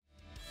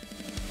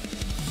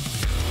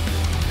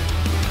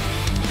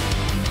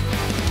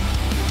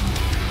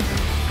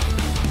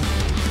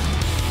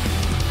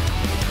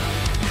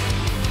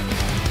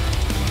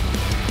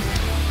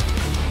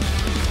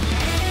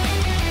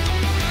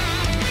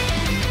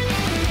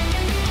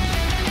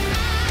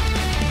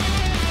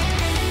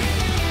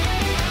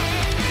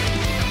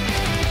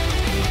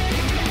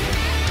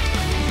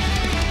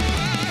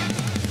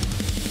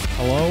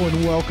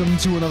welcome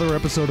to another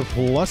episode of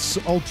Plus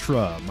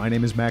Ultra. My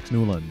name is Max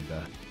Newland.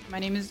 My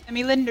name is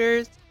Emmy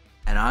Linders.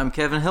 And I'm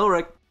Kevin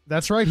Hilrich.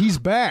 That's right, he's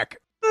back.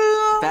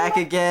 Back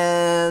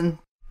again.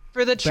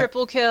 For the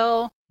triple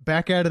kill.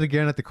 Back at it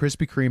again at the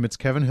Krispy Kreme. It's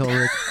Kevin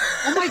Hilrich.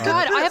 Oh my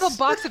god, I have a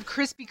box of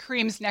Krispy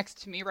Kremes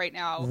next to me right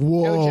now.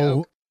 Whoa. No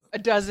joke. A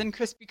dozen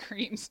Krispy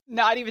Kremes.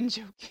 Not even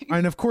joking.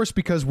 And of course,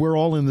 because we're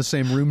all in the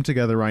same room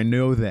together, I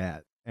know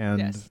that. And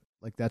Yes.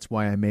 that's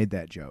why I made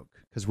that joke.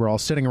 Because we're all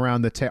sitting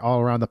around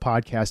all around the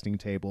podcasting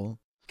table.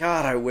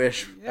 God, I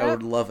wish I Yep.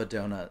 would love a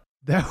donut.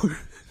 That would,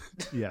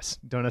 yes,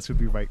 donuts would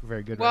be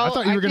very good. Well, I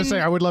thought you were going to say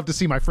I would love to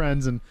see my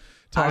friends and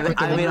talk with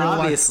them. I in mean, real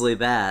life. obviously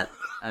that.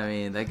 I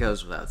mean, that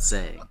goes without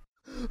saying.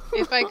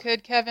 If I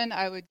could, Kevin,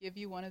 I would give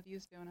you one of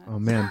these donuts. Oh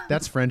man,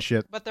 that's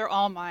friendship. But they're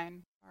all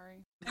mine.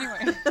 Sorry.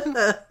 Anyway.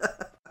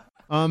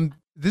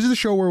 This is the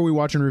show where we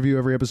watch and review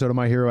every episode of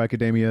My Hero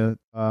Academia.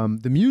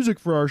 The music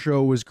for our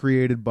show was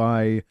created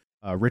by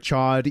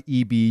Richard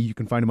E.B. You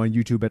can find him on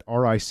YouTube at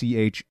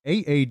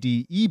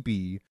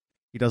RICHAADEB.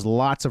 He does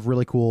lots of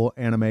really cool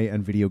anime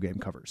and video game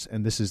covers.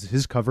 And this is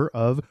his cover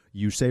of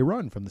You Say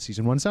Run from the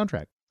Season 1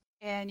 soundtrack.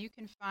 And you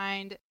can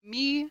find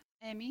me,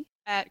 Emmy,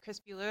 at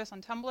Crispy Lewis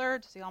on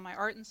Tumblr to see all my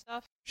art and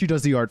stuff. She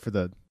does the art for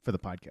the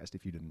podcast,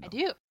 if you didn't know. I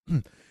do.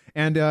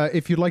 And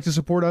if you'd like to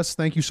support us,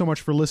 thank you so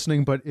much for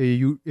listening. But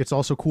it's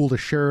also cool to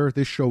share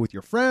this show with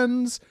your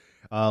friends,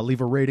 leave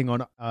a rating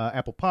on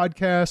Apple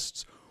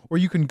Podcasts, or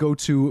you can go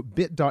to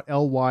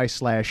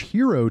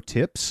bit.ly/hero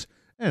tips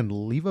and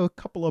leave a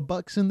couple of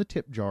bucks in the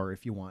tip jar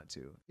if you want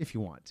to.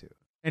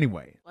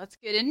 Anyway, Let's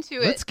get into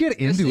it. let's get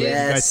into it, guys.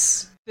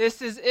 Yes.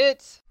 This is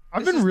it.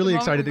 I've This been is really the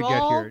excited to moment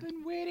get we've all here.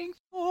 been waiting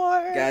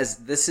for. Guys,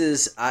 this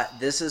is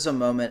a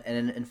moment,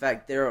 and in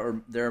fact,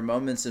 there are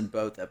moments in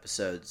both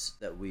episodes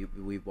that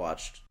we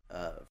watched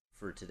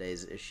for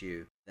today's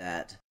issue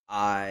that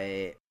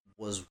I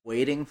was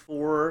waiting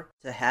for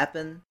to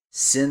happen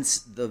since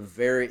the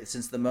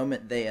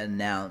moment they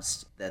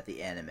announced that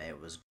the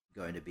anime was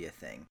going to be a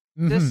thing.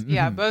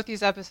 Both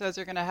these episodes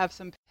are going to have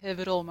some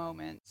pivotal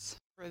moments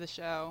for the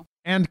show.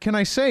 And can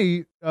I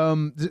say,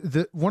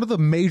 one of the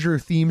major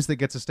themes that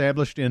gets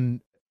established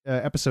in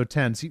episode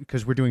 10,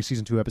 because we're doing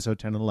season 2, episode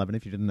 10 and 11,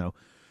 if you didn't know,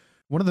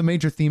 one of the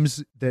major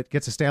themes that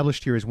gets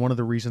established here is one of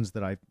the reasons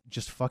that I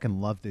just fucking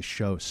love this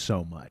show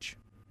so much.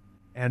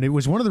 And it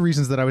was one of the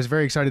reasons that I was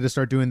very excited to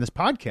start doing this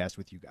podcast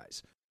with you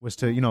guys, was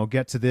to,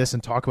 get to this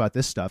and talk about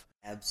this stuff.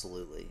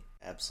 Absolutely.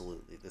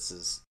 This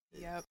is...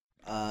 Yep.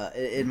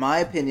 In my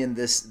opinion,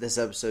 this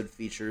episode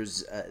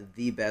features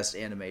the best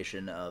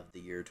animation of the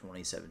year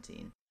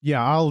 2017.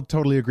 Yeah, I'll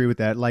totally agree with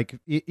that. Like,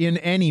 in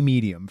any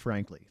medium,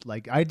 frankly.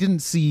 Like, I didn't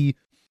see...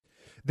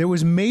 There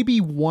was maybe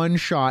one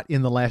shot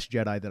in The Last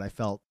Jedi that I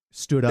felt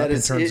stood up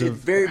in terms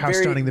of how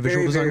stunning the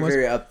visual design was.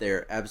 Very up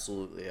there.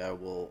 Absolutely. I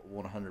will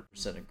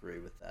 100% agree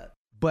with that.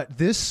 But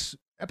this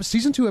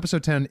season 2,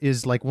 episode 10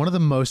 is like one of the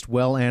most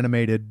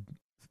well-animated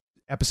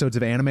episodes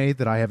of anime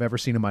that I have ever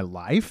seen in my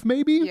life,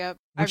 maybe? Yep.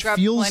 I've Which got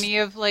feels... plenty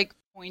of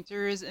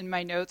pointers in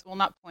my notes. Well,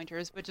 not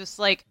pointers, but just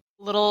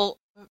little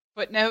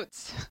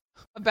footnotes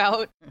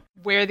about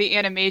where the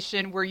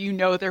animation,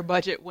 where their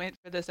budget went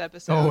for this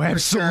episode. Oh, for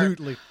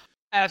absolutely. Sure.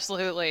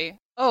 Absolutely.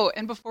 Oh,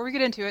 and before we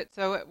get into it,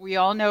 so we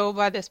all know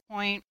by this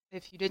point,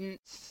 if you didn't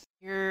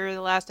hear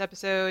the last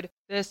episode,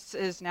 this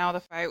is now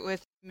the fight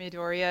with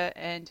Midoriya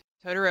and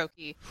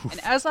Todoroki. And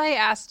as I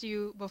asked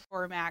you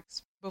before,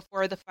 Max,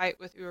 before the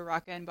fight with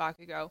Uraraka and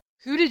Bakugo,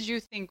 who did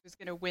you think was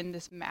going to win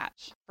this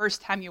match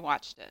first time you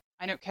watched it?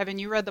 I know, Kevin,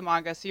 you read the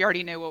manga, so you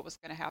already knew what was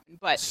going to happen.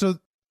 But So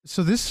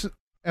this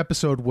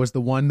episode was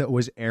the one that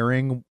was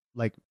airing.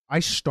 Like, I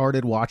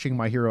started watching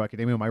My Hero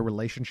Academia. My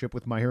relationship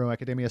with My Hero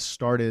Academia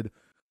started,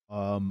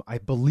 I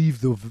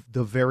believe,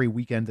 the very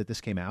weekend that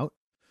this came out.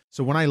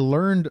 So when I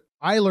learned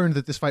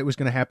that this fight was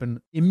going to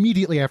happen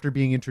immediately after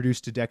being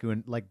introduced to Deku,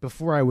 and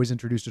before I was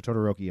introduced to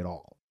Todoroki at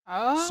all.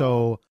 Oh.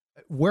 So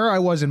where I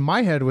was in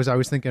my head was I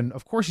was thinking,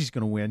 of course he's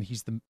going to win.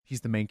 He's the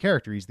main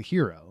character. He's the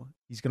hero.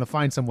 He's going to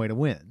find some way to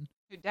win.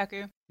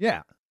 Deku.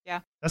 Yeah. Yeah.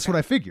 That's what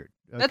I figured.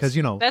 Because,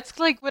 That's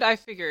what I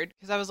figured.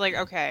 Because I was like,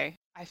 okay,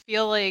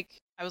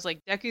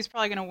 Deku's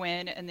probably going to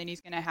win, and then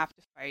he's going to have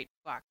to fight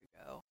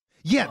Bakugo.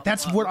 Yeah,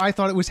 that's what I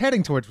thought it was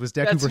heading towards, was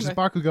Deku versus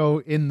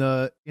Bakugo in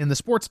the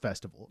sports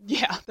festival.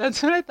 Yeah,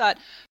 that's what I thought.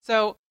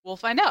 So we'll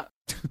find out.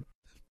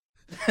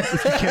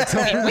 If you can't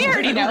tell, we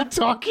already know. We're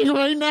talking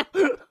right now.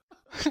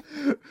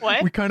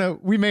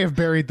 What? We may have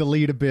buried the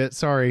lead a bit.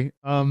 Sorry.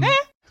 So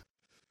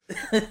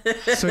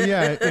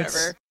yeah,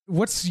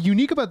 what's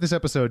unique about this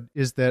episode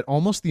is that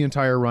almost the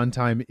entire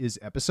runtime is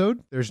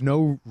episode. There's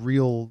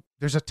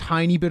a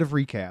tiny bit of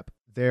recap.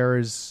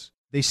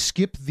 They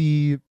skip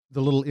the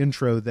little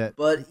intro that's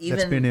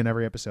been in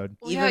every episode.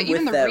 Well,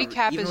 even the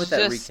recap is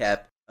just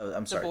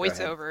I'm sorry, the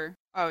voiceover.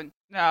 Oh,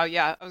 no,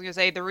 yeah. I was going to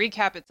say the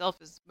recap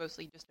itself is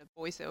mostly just a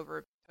voiceover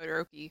of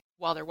Todoroki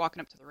while they're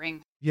walking up to the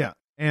ring. Yeah.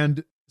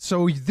 And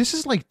so this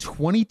is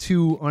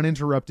 22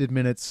 uninterrupted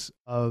minutes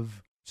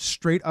of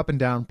straight up and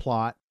down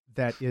plot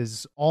that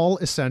is all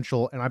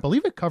essential. And I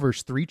believe it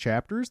covers 3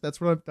 chapters. That's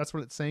what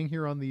it's saying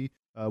here on the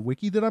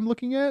wiki that I'm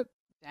looking at.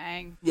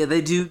 Dang. Yeah,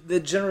 they do.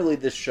 Generally,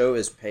 this show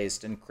is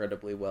paced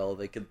incredibly well.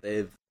 They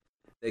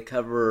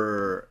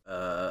cover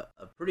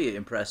a pretty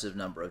impressive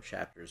number of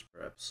chapters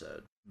per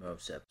episode.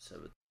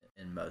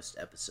 Most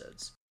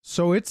episodes.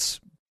 So it's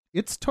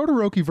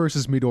Todoroki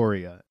versus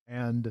Midoriya,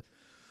 and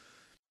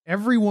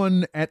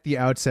everyone at the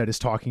outset is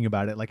talking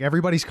about it. Like,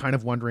 everybody's kind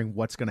of wondering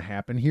what's going to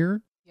happen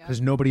here, because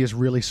nobody is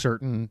really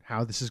certain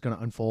how this is going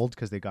to unfold,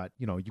 because you got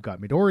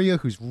Midoriya,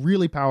 who's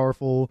really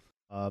powerful,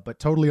 but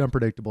totally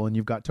unpredictable, and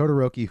you've got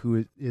Todoroki,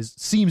 who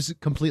seems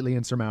completely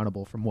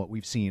insurmountable from what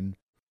we've seen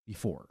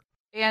before.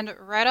 And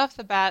right off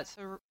the bat,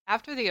 so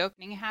after the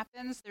opening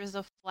happens, there's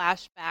a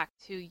flashback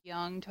to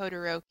young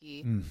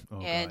Todoroki,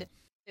 and God.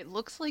 it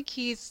looks like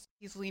he's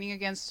leaning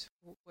against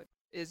what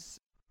is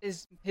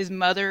his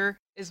mother,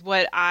 is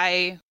what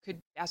I could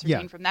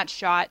ascertain from that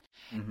shot.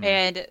 Mm-hmm.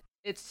 And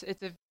it's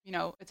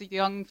a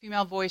young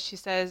female voice. She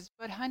says,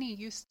 "But honey,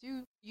 you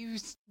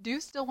do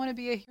still want to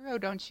be a hero,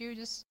 don't you?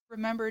 Just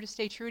remember to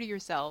stay true to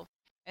yourself."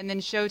 And then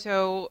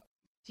Shoto,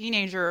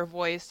 teenager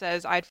voice,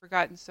 says, "I'd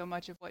forgotten so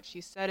much of what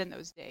she said in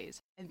those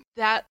days." And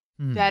that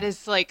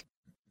is like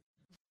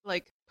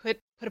put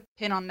a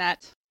pin on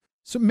that.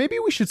 So maybe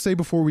we should say,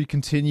 before we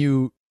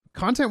continue,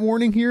 content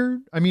warning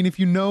here. I mean, if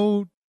you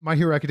know My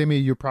Hero Academia,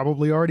 you're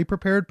probably already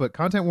prepared, but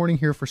content warning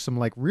here for some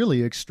like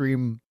really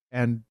extreme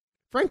and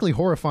frankly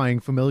horrifying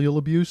familial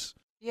abuse.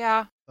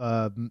 Yeah.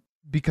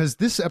 Because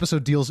this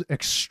episode deals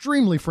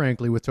extremely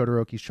frankly with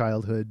Todoroki's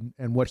childhood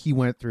and what he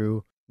went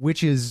through,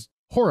 which is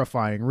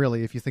horrifying,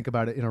 really, if you think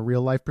about it in a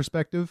real life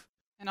perspective.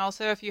 And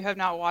also, if you have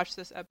not watched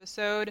this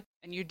episode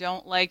and you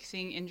don't like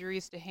seeing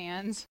injuries to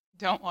hands,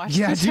 don't watch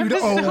this dude.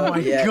 episode. Oh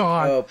my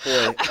God.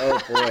 Oh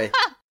boy.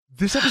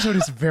 This episode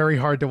is very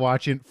hard to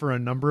watch for a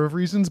number of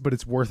reasons, but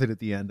it's worth it at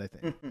the end, I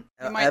think.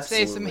 You might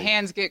say some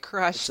hands get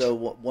crushed. So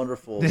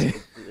wonderful.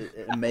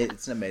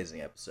 It's an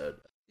amazing episode.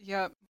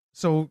 Yep.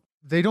 So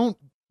they don't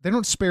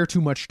spare too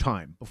much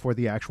time before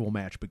the actual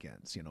match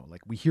begins.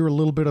 Like, we hear a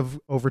little bit of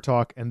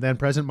overtalk, and then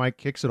Present Mike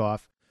kicks it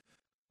off.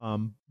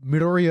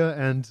 Midoriya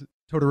and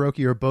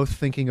Todoroki are both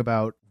thinking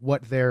about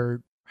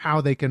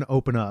how they can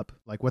open up,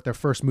 like what their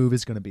first move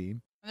is going to be.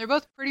 And they're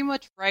both pretty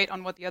much right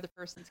on what the other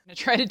person's going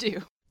to try to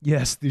do.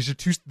 Yes, these are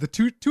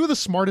two of the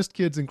smartest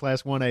kids in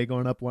Class 1A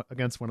going up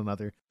against one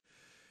another.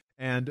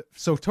 And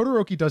so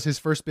Todoroki does his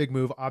first big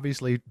move,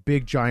 obviously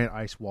big giant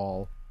ice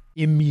wall,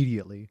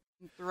 immediately.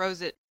 And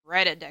throws it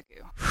right at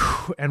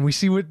Deku. And we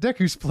see what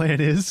Deku's plan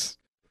is.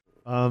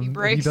 He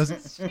breaks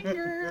his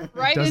finger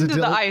right into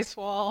the ice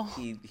wall.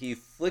 He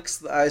flicks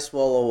the ice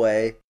wall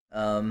away.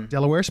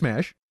 Delaware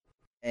Smash.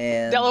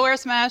 And Delaware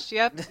Smash,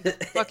 yep.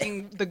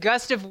 Fucking the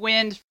gust of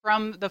wind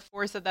from the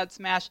force of that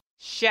smash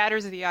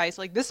shatters the ice.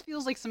 Like, this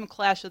feels like some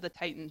Clash of the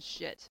Titans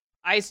shit.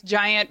 Ice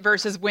giant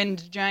versus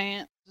wind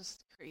giant.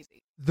 Just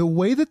crazy. The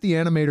way that the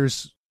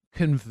animators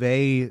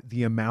convey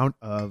the amount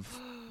of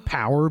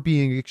power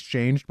being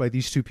exchanged by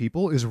these two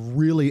people is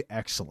really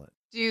excellent.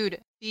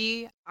 Dude,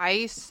 the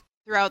ice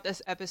throughout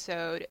this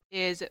episode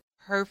is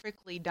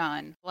perfectly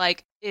done.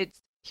 Like, it's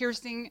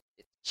piercing,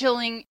 it's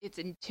chilling, it's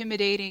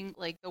intimidating.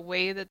 Like, the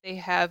way that they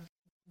have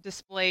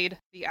displayed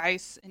the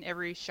ice in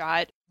every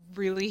shot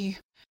really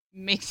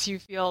makes you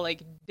feel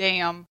like,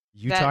 damn.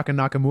 Yutaka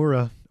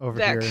Nakamura over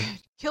here. That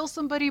could kill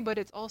somebody, but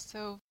it's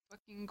also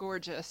fucking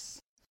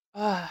gorgeous.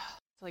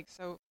 It's like,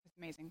 so it's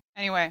amazing.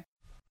 Anyway.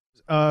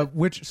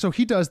 So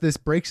he does this,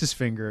 breaks his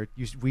finger.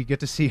 We get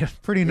to see a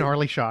pretty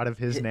gnarly shot of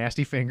his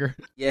nasty finger.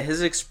 Yeah,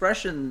 his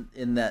expression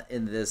in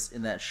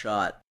that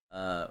shot,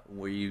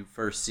 where you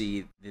first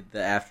see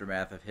the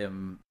aftermath of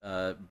him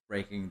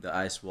breaking the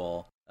ice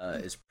wall,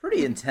 is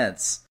pretty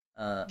intense.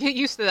 Get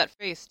used to that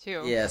face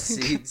too. Yes,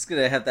 he's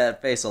gonna have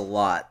that face a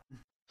lot.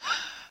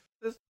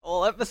 This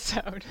whole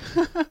episode.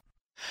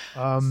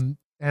 And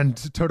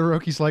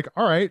Todoroki's like,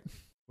 all right,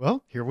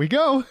 well, here we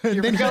go. And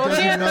Here then we go he does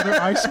again. another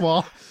ice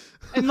wall.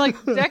 And like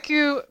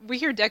Deku, we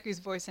hear Deku's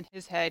voice in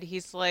his head.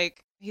 He's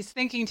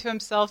thinking to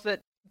himself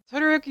that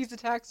Todoroki's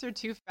attacks are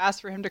too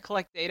fast for him to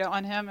collect data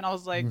on him. And I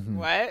was like,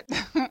 what?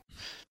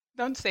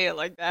 Don't say it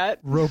like that.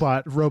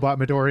 Robot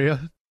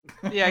Midoriya.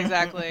 Yeah,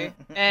 exactly.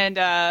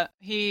 And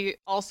he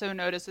also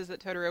notices that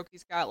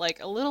Todoroki's got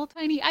like a little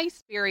tiny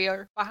ice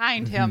barrier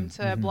behind him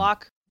to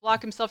block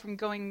himself from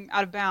going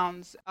out of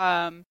bounds.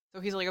 So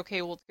he's like,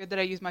 okay, well, it's good that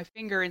I use my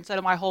finger instead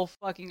of my whole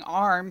fucking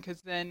arm,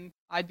 because then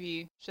I'd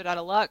be shit out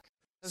of luck.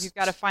 So he's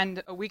got to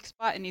find a weak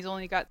spot, and he's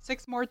only got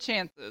 6 more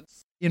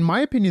chances. In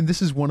my opinion,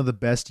 this is one of the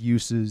best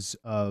ways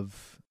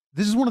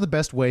this is one of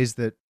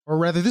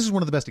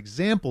the best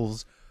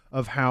examples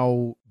of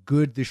how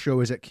good the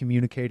show is at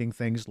communicating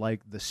things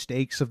like the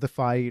stakes of the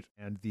fight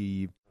and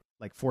the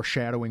like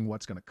foreshadowing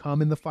what's going to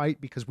come in the fight,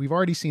 because we've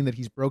already seen that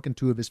he's broken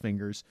 2 of his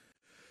fingers.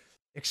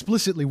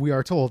 Explicitly, we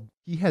are told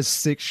he has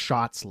 6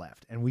 shots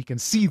left, and we can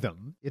see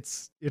them.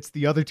 It's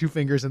the other 2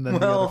 fingers and then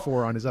the other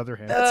 4 on his other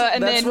hand.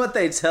 That's what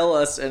they tell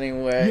us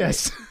anyway.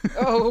 Yes.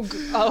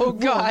 Oh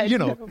God.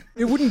 Well,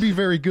 it wouldn't be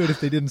very good if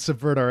they didn't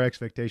subvert our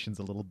expectations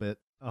a little bit.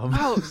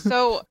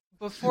 So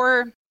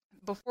before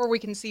before we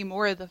can see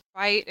more of the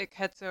fight, it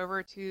cuts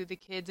over to the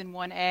kids in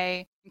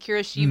 1A. And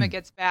Kirishima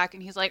gets back,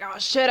 and he's like, "Oh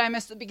shit, I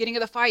missed the beginning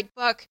of the fight,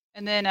 fuck."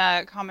 And then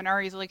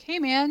Kaminari's like, "Hey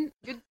man,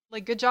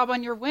 good job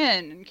on your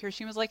win." And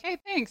Kirishima's like, "Hey,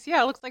 thanks.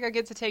 Yeah, it looks like I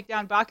get to take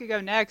down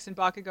Bakugo next." And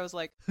Bakugo's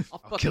like, "I'll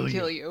fucking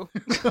kill you."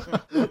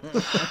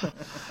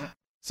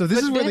 So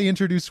this is where they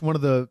introduce one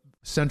of the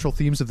central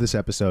themes of this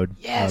episode.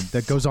 Yes.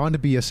 That goes on to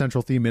be a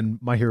central theme in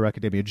My Hero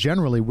Academia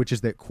generally, which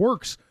is that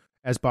quirks,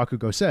 as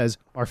Bakugo says,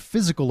 are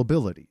physical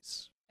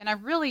abilities. And I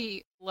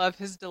really love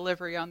his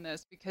delivery on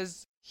this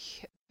because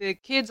the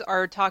kids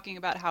are talking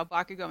about how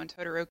Bakugo and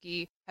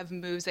Todoroki have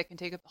moves that can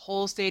take up the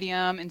whole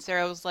stadium. And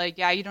Sarah was like,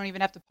 "Yeah, you don't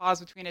even have to pause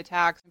between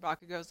attacks." And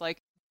Bakugo's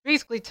like,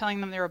 basically telling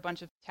them they're a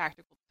bunch of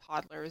tactical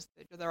toddlers.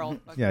 They're all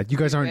fucking Yeah, you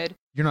guys stupid.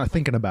 you're not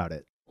thinking about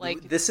it.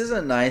 Like, this is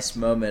a nice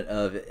moment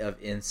of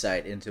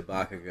insight into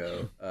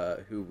Bakugo,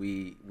 who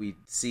we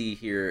see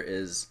here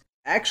is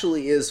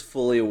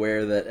fully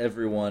aware that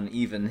everyone,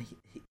 even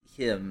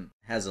him,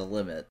 has a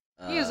limit.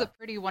 he is a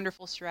pretty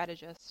wonderful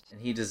strategist.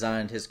 And he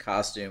designed his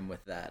costume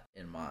with that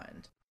in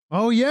mind.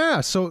 Oh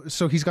yeah, so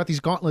he's got these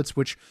gauntlets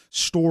which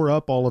store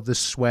up all of this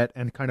sweat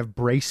and kind of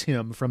brace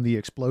him from the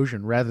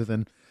explosion, rather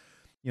than,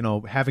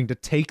 having to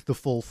take the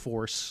full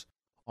force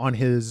on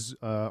his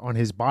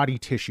body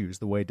tissues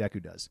the way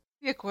Deku does.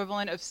 The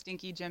equivalent of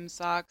stinky gym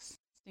socks,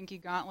 stinky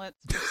gauntlets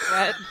for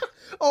sweat.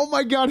 Oh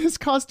my god, his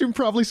costume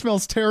probably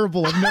smells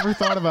terrible. I've never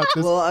thought about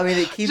this. Well, I mean,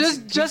 it keeps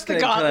just the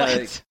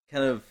gauntlets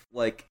kind of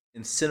like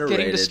incinerated,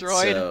 getting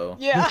destroyed. So.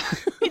 Yeah,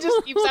 he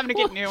just keeps having to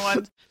get new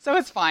ones, so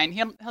it's fine.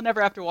 He'll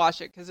never have to wash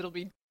it because it'll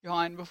be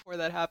gone before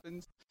that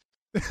happens.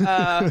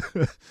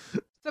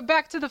 So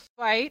back to the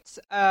fight.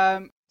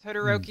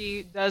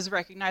 Todoroki does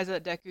recognize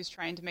that Deku's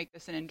trying to make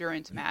this an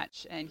endurance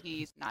match, and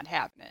he's not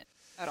having it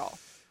at all.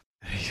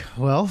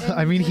 Well,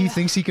 I mean, he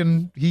thinks he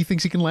can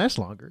last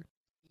longer.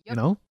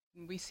 Yep.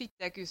 We see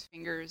Deku's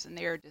fingers, and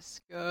they are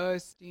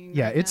disgusting.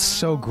 Yeah, it's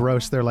so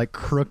gross. They're like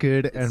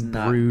crooked and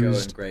not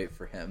bruised. Going great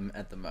for him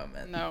at the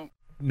moment. No.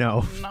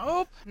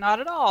 Nope, not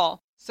at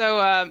all.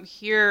 So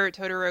here,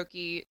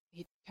 Todoroki,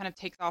 he kind of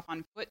takes off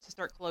on foot to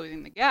start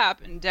closing the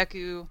gap, and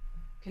Deku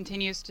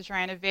continues to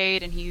try and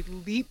evade, and he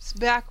leaps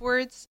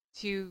backwards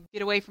to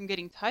get away from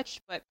getting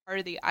touched, but part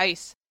of the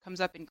ice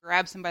comes up and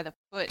grabs him by the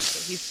foot,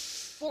 so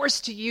he's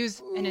forced to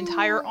use an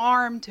entire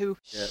arm to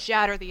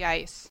shatter the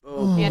ice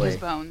and his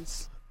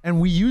bones. And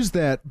we use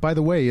that, by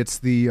the way, it's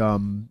the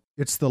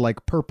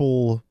like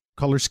purple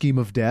color scheme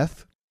of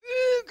death.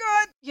 Oh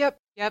god.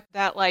 Yep,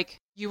 that like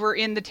you were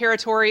in the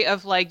territory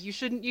of like you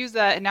shouldn't use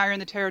that, and now you're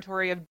in the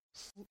territory of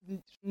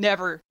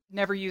never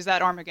use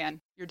that arm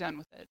again. You're done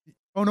with it.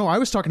 Oh no, I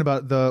was talking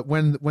about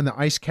when the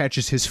ice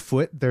catches his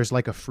foot, there's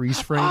like a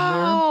freeze frame there.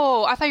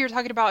 Oh, I thought you were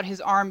talking about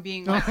his arm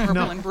being like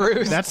purple and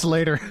bruised. That's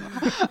later.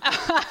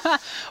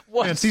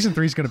 Man, season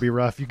 3 is going to be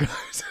rough, you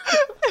guys.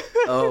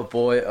 Oh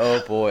boy.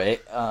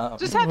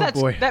 Just have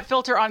that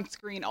filter on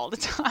screen all the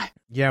time.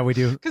 Yeah, we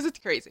do. Because it's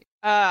crazy.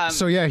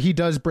 So yeah, he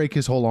does break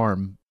his whole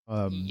arm.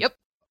 Yep.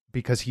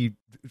 Because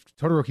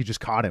Todoroki just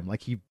caught him.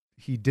 Like he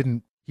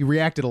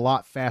reacted a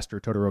lot faster,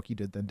 Todoroki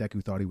did, than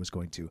Deku thought he was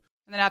going to.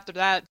 And then after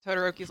that,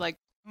 Todoroki's like,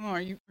 "Oh,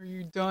 are you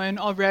done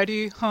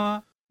already,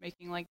 huh?"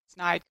 Making like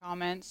snide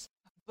comments.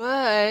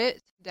 But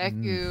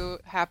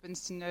Deku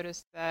happens to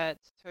notice that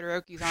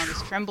Todoroki's arm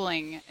is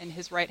trembling, and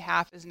his right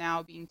half is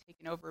now being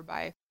taken over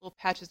by little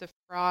patches of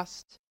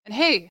frost. And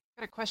hey,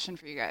 I got a question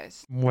for you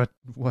guys. What?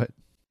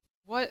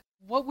 What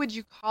would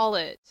you call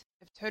it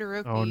if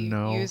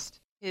Todoroki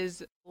used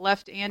his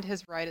left and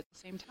his right at the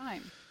same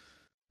time?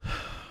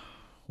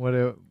 What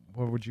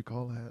would you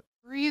call that?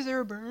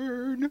 Freezer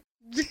burn.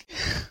 Did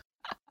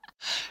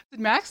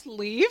Max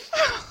leave?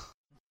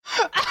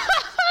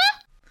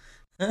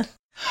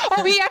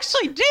 Oh, he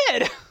actually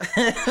did.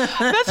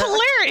 That's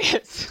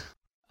hilarious.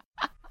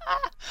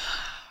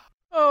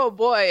 Oh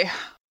boy.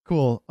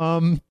 Cool.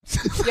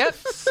 Yep.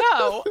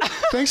 So.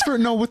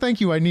 Thank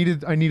you. I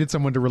needed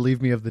someone to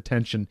relieve me of the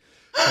tension.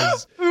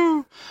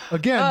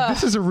 Again,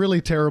 this is a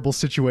really terrible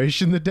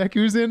situation that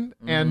Deku's in,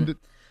 and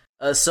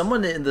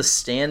someone in the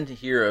stand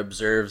here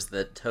observes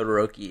that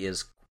Todoroki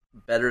is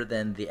better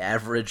than the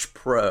average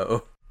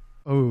pro.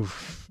 Oh,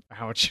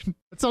 ouch!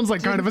 It sounds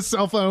like kind of a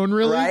cell phone,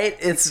 really. Right?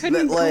 It's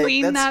couldn't like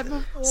glean that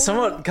before.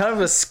 Somewhat kind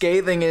of a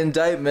scathing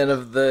indictment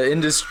of the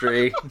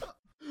industry.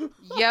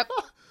 Yep.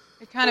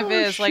 It kind of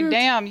is. Shit. Like,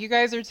 damn, you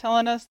guys are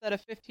telling us that a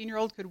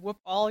 15-year-old could whoop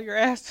all your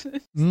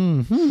asses.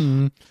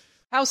 Mm-hmm.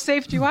 How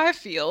safe do I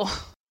feel?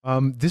 I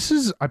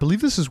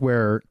believe this is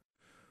where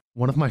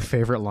one of my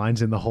favorite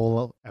lines in the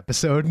whole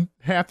episode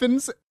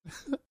happens.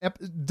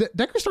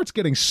 Deku starts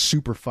getting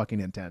super fucking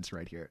intense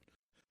right here.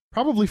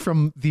 Probably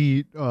from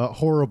the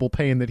horrible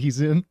pain that he's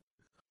in.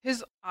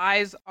 His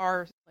eyes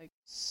are like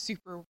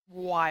super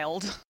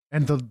wild.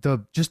 And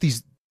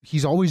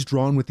he's always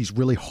drawn with these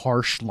really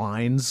harsh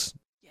lines.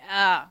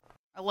 Yeah.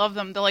 I love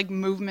them. They're like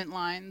movement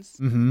lines.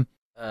 Mm-hmm.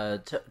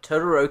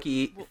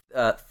 Todoroki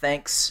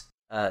thanks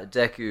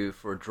Deku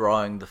for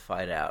drawing the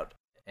fight out.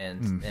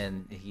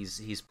 and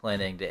he's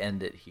planning to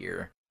end it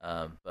here.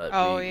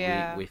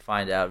 But we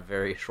find out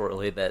very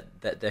shortly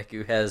that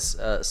Deku has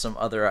some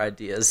other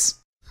ideas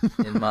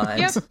in mind.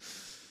 Yep.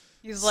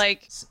 He's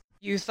like,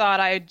 you thought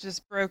I had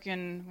just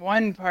broken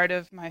one part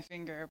of my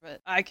finger,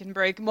 but I can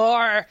break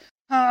more.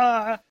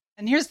 And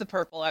here's the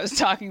purple I was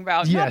talking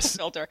about. Yes. Not the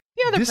filter.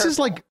 The other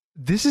purple.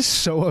 This is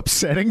so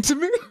upsetting to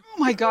me. Oh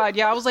my god,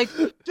 yeah. I was like,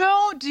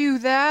 don't do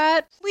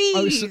that,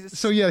 please.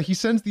 So yeah, he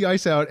sends the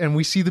ice out and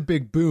we see the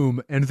big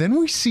boom, and then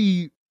we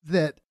see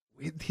that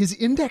his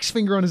index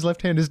finger on his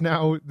left hand is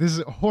now this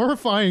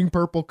horrifying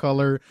purple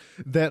color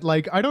that,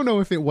 like, I don't know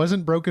if it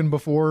wasn't broken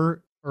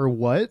before or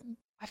what.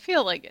 I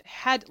feel like it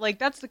had, like,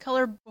 that's the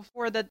color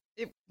before that.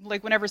 It,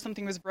 like, whenever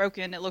something was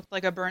broken, it looked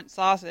like a burnt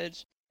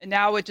sausage. And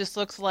now it just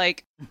looks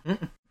like,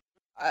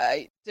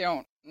 I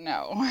don't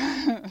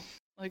know.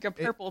 Like a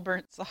purple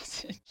burnt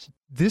sausage.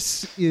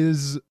 This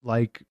is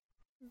like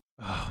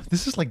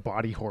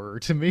body horror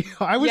to me.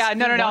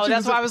 No.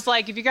 That's why I was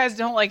like, if you guys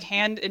don't like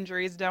hand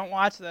injuries, don't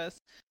watch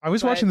this. I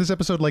was watching this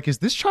episode like, is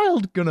this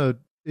child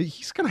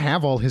he's gonna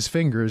have all his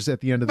fingers at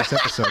the end of this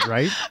episode,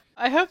 right?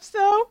 I hope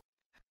so.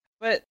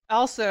 But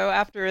also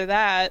after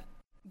that,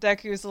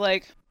 Deku's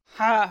like,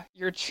 ha,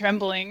 you're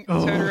trembling,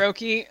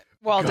 Todoroki.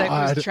 While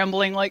Deku's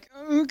trembling like,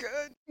 oh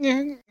god.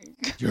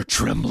 You're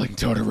trembling,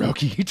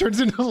 Todoroki. He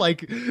turns into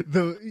like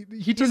the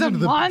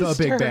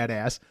big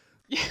badass.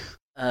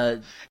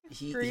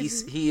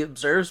 He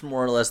observes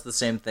more or less the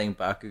same thing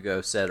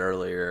Bakugo said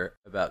earlier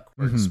about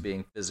Quirk's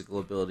being physical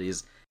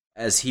abilities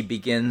as he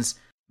begins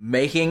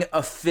making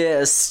a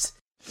fist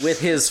with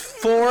his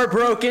 4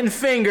 broken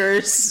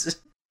fingers.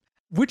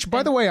 Which,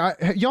 by the way,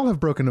 y'all have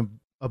broken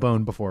a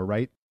bone before,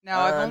 right? No,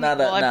 I've not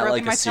broken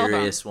like my a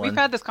serious one. We've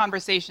had this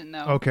conversation,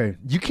 though. Okay,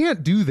 you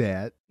can't do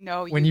that.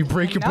 No, when you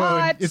break your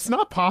bone, it's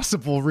not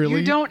possible, really.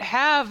 You don't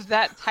have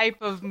that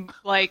type of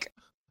like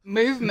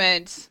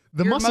movement.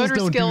 The muscles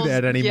don't do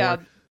that anymore. Yeah,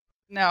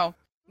 no,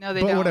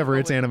 they don't. But whatever,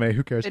 it's anime.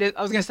 Who cares? It is,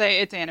 I was gonna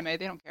say it's anime. They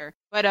don't care.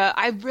 But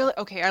I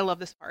love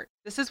this part.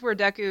 This is where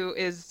Deku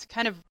is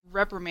kind of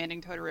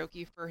reprimanding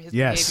Todoroki for his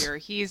behavior.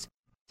 He's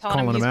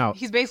telling him out.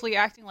 He's basically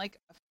acting like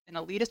an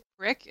elitist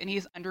prick, and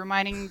he's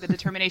undermining the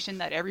determination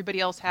that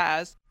everybody else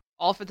has,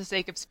 all for the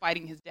sake of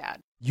fighting his dad.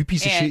 You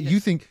piece of shit! You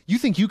think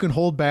you can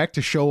hold back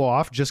to show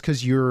off just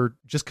because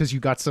you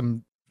got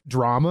some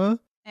drama?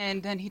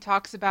 And then he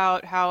talks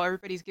about how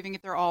everybody's giving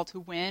it their all to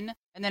win,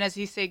 and then as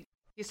he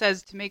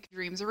says to make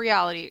dreams a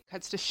reality, it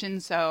cuts to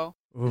Shinso,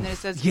 and then it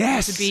says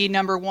to be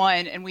number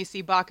 1, and we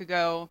see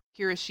Bakugo,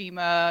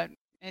 Kirishima,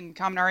 and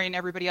Kaminari, and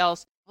everybody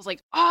else. I was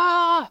like,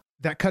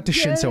 that cut to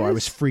Shinso, I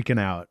was freaking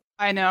out.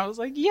 I know. I was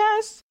like,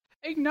 yes,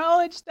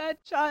 acknowledge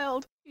that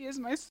child. He is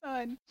my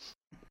son.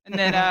 And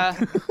then,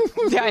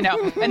 yeah, I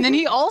know. And then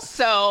he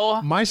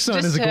also... My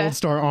son is a Gold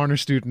Star honor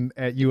student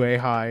at UA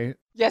High.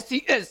 Yes, he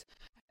is.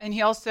 And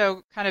he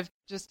also kind of,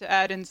 just to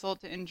add insult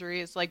to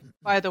injury, is like,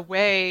 by the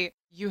way,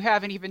 you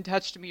haven't even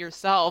touched me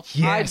yourself.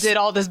 Yes. I did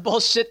all this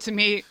bullshit to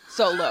me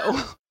solo.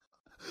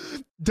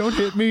 Don't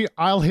hit me.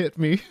 I'll hit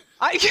me.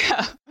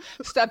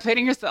 Stop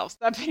hitting yourself.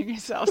 Stop hitting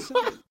yourself.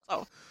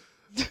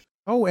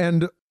 Oh,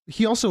 and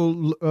he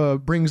also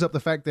brings up the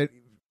fact that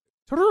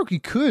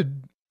Todoroki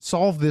could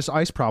solve this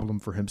ice problem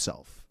for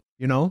himself.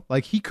 You know,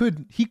 like he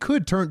could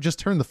turn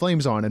the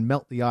flames on and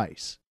melt the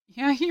ice.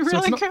 Yeah, he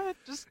really could.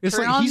 It's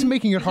like he's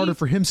making it harder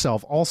for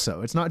himself.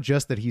 Also, it's not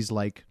just that he's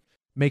like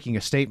making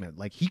a statement.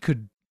 Like he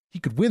could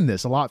win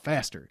this a lot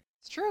faster.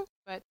 It's true,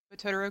 but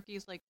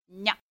Todoroki's like,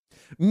 nah.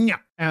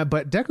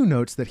 But Deku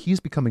notes that he's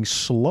becoming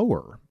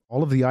slower.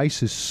 All of the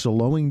ice is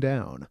slowing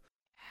down.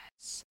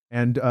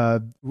 And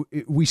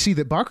we see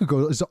that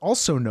Bakugo is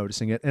also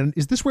noticing it. And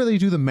is this where they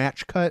do the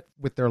match cut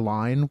with their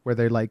line, where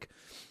they like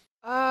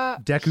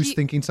Deku's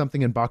thinking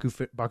something and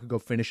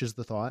Bakugo finishes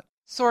the thought?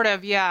 Sort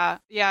of, yeah.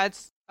 Yeah,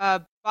 it's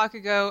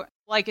Bakugo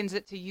likens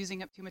it to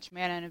using up too much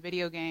mana in a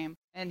video game,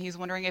 and he's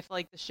wondering if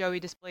like the showy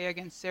display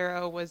against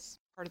Sero was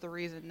part of the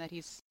reason that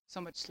he's so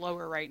much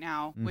slower right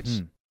now. Which,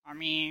 I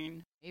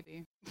mean,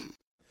 maybe.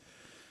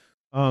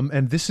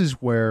 And this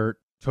is where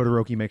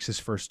Todoroki makes his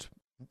first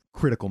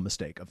critical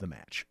mistake of the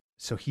match.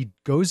 So he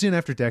goes in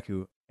after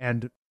Deku,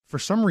 and for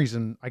some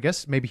reason, I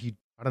guess maybe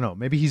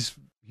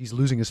he's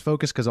losing his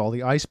focus because of all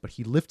the ice, but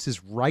he lifts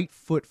his right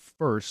foot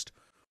first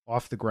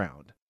off the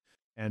ground.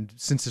 And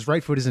since his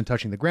right foot isn't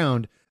touching the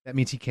ground, that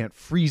means he can't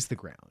freeze the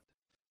ground.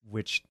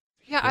 Which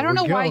I don't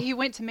know why he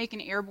went to make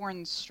an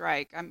airborne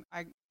strike.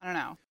 I don't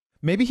know.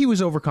 Maybe he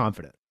was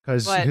overconfident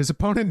because his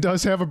opponent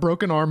does have a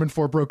broken arm and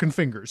 4 broken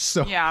fingers.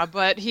 So yeah,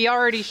 but he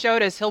already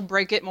showed us he'll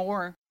break it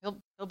more.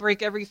 He'll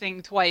break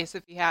everything twice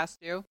if he has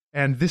to.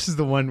 And this is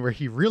the one where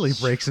he really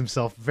breaks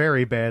himself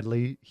very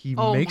badly. He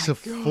makes a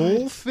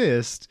full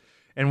fist,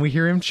 and we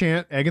hear him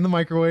chant, egg in the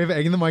microwave,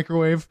 egg in the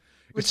microwave.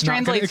 Which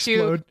translates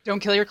to,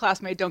 don't kill your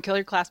classmate, don't kill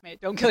your classmate,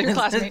 don't kill your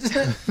classmate.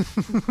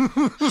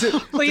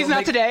 Please,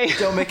 not today.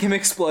 Don't make him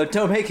explode,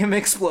 don't make him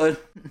explode.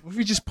 What if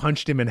we just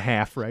punched him in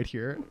half right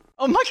here?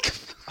 Oh my god.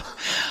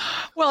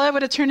 Well, that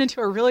would have turned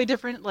into a really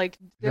different, like,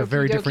 a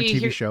very different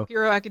TV show.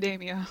 Hero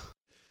Academia.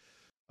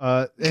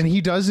 And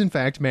he does, in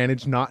fact,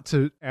 manage not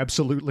to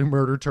absolutely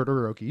murder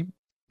Todoroki.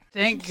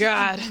 Thank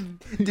God.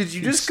 Did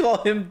you just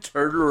call him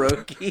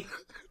Todoroki?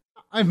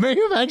 I may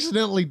have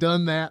accidentally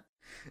done that.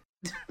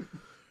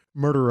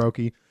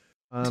 Murderoki.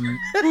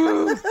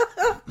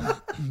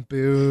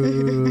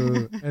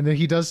 Boo. And then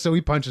he does, so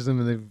he punches him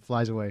and then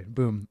flies away.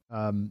 Boom.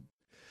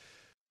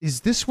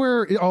 Is this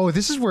where... Oh,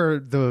 this is where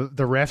the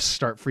refs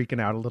start freaking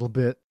out a little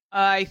bit.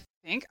 I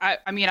think.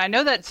 I mean, I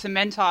know that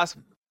Cementos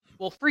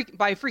will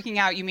by freaking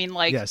out, you mean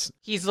like Yes.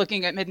 he's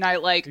looking at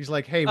Midnight like... He's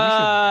like, hey, we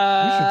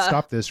should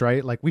stop this,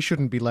 right? Like, we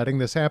shouldn't be letting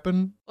this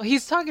happen. Well,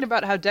 he's talking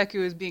about how Deku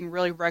is being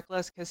really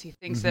reckless because he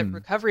thinks that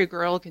Recovery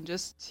Girl can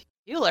just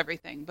heal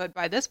everything. But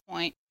by this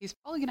point, he's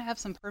probably going to have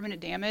some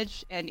permanent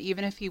damage. And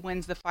even if he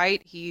wins the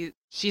fight,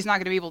 she's not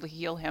going to be able to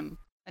heal him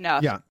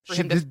enough. Yeah, for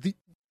him to...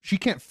 she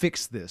can't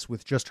fix this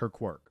with just her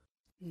quirk.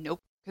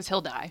 Nope, because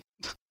he'll die.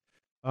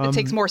 It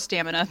takes more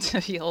stamina to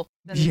heal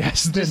than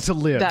to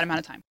live. That amount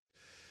of time.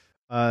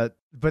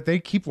 But they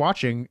keep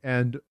watching,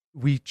 and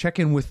we check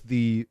in with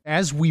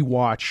as we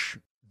watch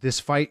this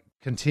fight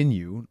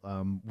continue,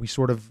 we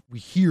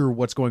hear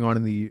what's going on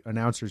in the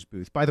announcer's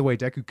booth. By the way,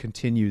 Deku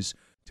continues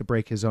to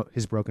break his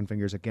broken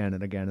fingers again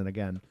and again and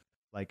again.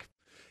 Like,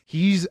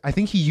 I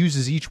think he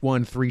uses each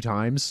one 3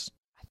 times,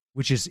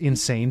 which is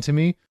insane to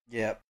me.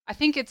 Yep. I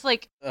think it's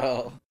like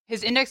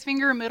his index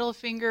finger, middle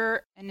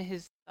finger, and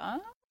his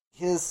thumb.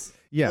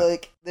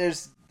 Like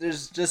there's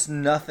just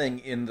nothing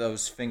in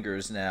those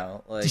fingers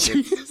now. Like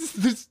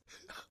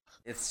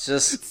it's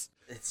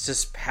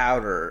just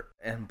powder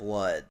and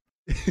blood.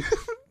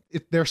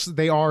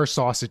 They are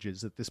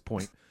sausages at this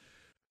point.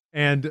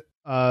 And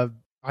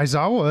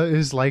Aizawa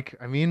is like,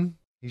 I mean,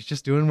 he's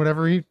just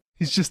doing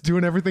he's just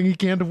doing everything he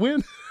can to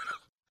win.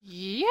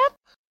 Yep.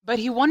 But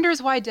he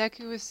wonders why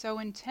Deku is so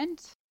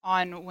intent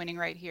on winning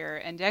right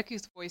here. And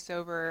Deku's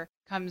voiceover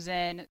comes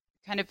in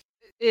kind of...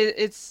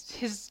 It's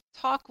his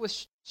talk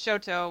with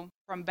Shoto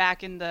from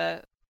back in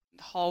the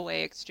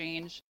hallway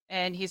exchange,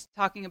 and he's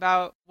talking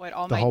about what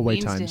All Might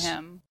means to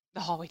him. The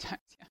hallway times,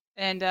 yeah.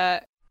 And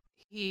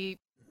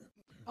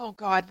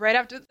right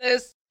after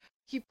this,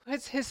 he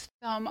puts his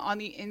thumb on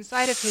the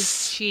inside of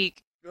his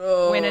cheek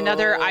when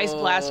another ice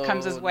blast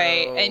comes his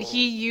way, and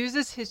he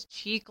uses his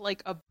cheek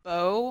like a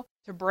bow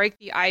to break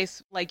the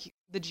ice, like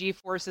the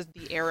G-force is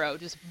the arrow,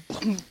 just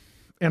boom.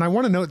 And I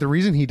want to note the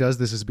reason he does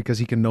this is because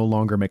he can no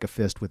longer make a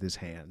fist with his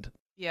hand.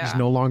 Yeah. He's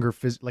no longer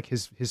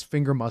his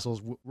finger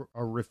muscles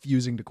are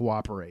refusing to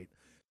cooperate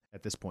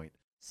at this point.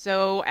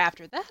 So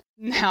after that,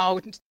 now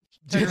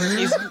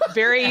he's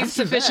very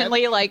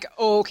sufficiently like,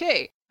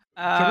 okay.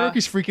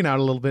 Todoroki's freaking out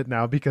a little bit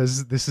now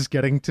because this is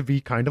getting to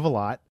be kind of a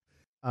lot.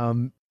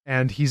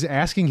 And he's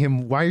asking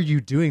him, why are you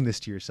doing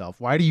this to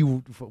yourself?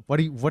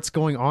 What's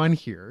going on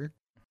here?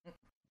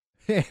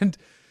 And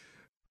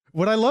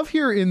what I love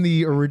here in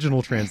the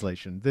original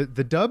translation,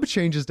 the dub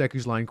changes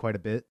Deku's line quite a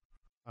bit.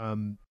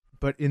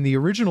 But in the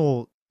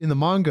original, in the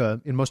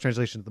manga, in most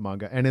translations of the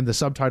manga, and in the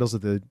subtitles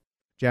of the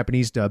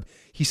Japanese dub,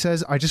 he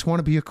says, I just want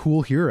to be a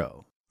cool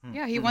hero.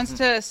 Yeah, he wants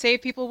to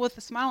save people with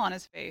a smile on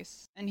his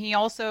face. And he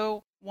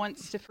also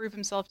wants to prove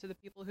himself to the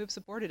people who've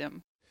supported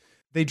him.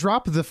 They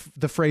drop the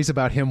phrase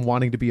about him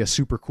wanting to be a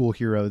super cool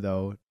hero,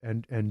 though,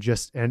 and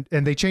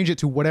they change it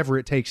to whatever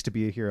it takes to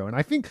be a hero. And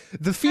I think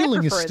the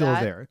feeling is still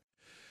there.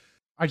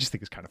 I just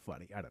think it's kind of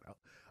funny. I don't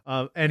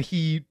know. And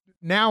he,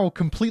 now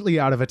completely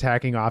out of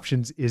attacking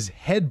options, is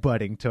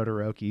headbutting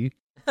Todoroki.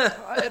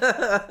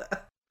 I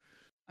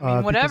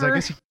mean, whatever. I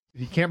guess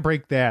he can't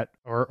break that,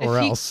 or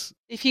else.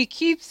 If he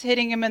keeps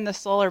hitting him in the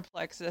solar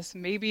plexus,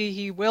 maybe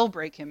he will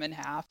break him in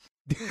half.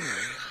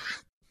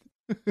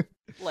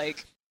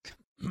 Like,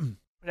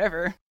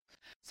 whatever.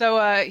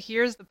 So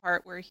here's the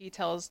part where he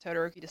tells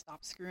Todoroki to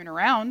stop screwing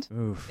around.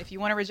 Oof. If you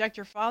want to reject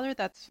your father,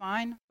 that's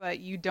fine, but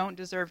you don't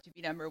deserve to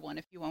be number 1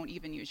 if you won't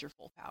even use your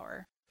full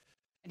power.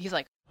 And he's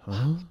like,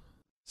 huh?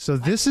 So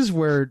this is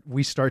where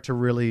we start to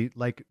really,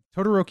 like,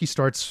 Todoroki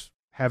starts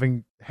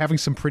having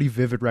some pretty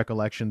vivid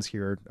recollections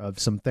here of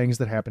some things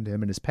that happened to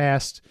him in his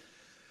past.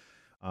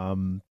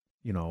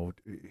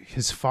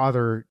 His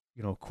father,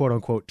 quote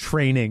unquote,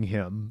 training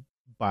him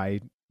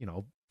by,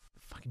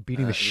 fucking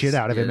beating the shit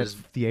out of him at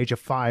the age of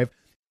 5.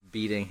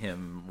 Beating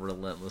him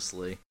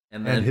relentlessly,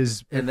 and then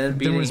his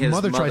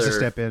mother tries to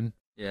step in,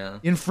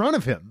 in front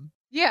of him,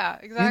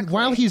 exactly,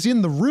 while he's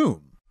in the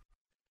room.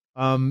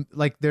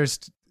 Like there's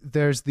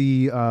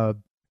the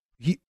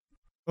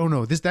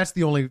that's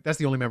the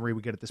only memory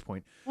we get at this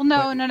point. Well,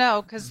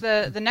 no, because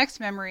the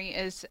next memory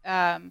is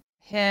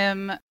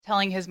him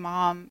telling his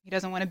mom he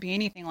doesn't want to be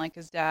anything like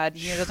his dad.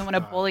 He doesn't want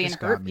to bully and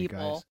hurt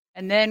people. Guys.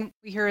 And then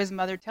we hear his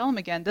mother tell him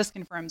again, this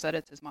confirms that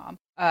it's his mom.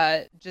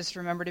 Just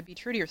remember to be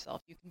true to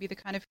yourself. You can be the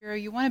kind of hero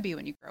you want to be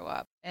when you grow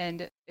up.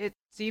 And it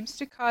seems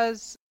to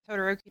cause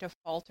Todoroki to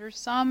falter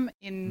some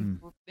in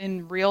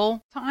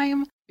real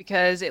time,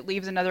 because it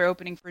leaves another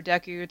opening for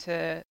Deku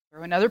to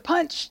throw another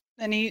punch.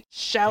 And he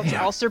shouts,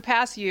 I'll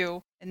surpass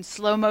you. In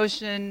slow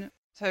motion,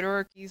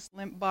 Todoroki's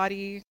limp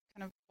body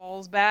kind of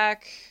falls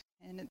back,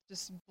 and it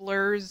just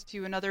blurs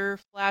to another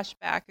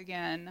flashback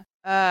again.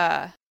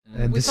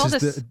 And We this saw is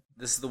this- the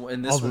This is the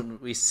in this one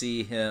we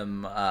see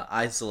him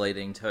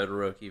isolating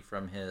Todoroki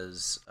from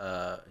his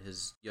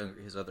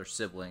other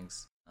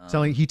siblings.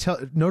 telling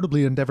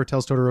notably Endeavor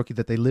tells Todoroki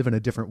that they live in a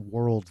different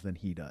world than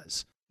he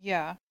does.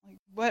 Yeah. Like,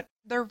 what?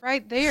 They're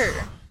right there.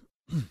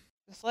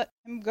 Just let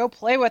him go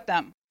play with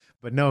them.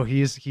 But no,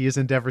 he is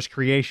Endeavor's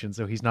creation,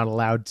 so he's not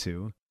allowed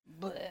to.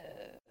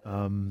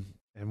 Bleh.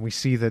 And we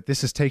see that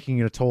this is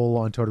taking a toll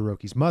on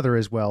Todoroki's mother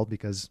as well,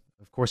 because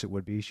of course it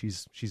would be.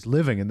 She's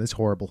living in this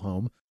horrible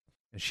home,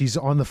 and she's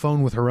on the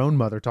phone with her own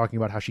mother talking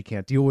about how she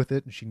can't deal with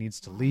it and she needs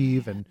to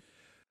leave. And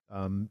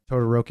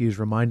Todoroki is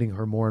reminding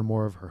her more and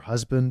more of her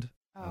husband.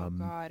 Oh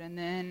God! And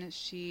then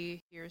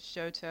she hears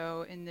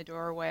Shoto in the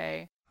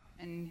doorway,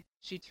 and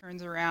she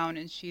turns around,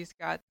 and she's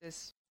got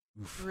this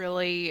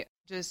really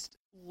just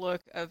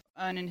look of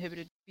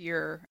uninhibited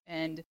fear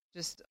and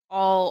just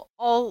all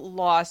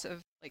loss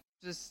of like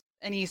just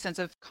any sense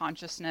of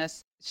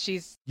consciousness.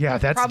 She's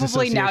that's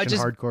probably now dissociation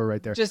just hardcore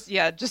right there.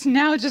 just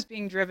now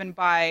being driven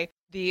by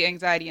the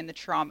anxiety and the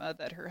trauma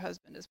that her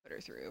husband has put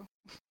her through.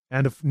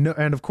 And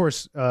of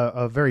course,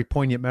 a very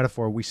poignant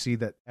metaphor. We see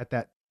that at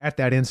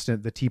that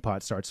instant, the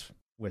teapot starts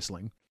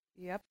whistling.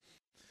 Yep.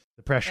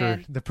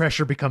 The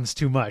pressure becomes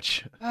too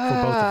much for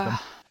both of them.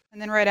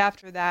 And then right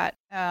after that,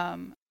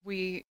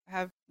 we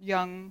have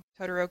young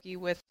Todoroki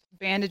with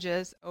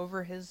bandages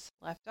over his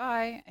left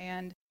eye,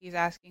 and he's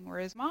asking where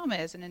his mom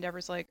is. And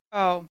Endeavor's like,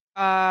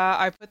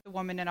 I put the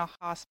woman in a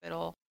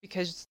hospital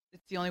because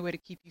it's the only way to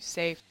keep you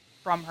safe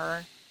from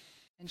her.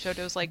 And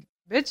Shoto's like,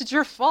 bitch, it's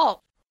your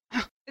fault.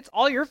 It's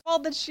all your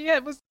fault that she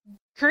was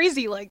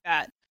crazy like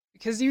that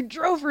because you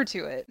drove her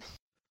to it.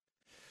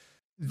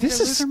 This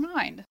is her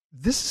mind.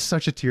 This is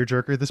such a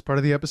tearjerker, this part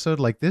of the episode.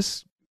 Like,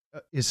 this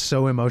is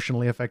so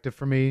emotionally effective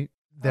for me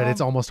that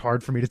it's almost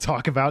hard for me to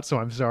talk about, so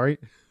I'm sorry.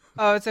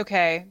 Oh, it's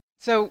okay.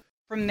 So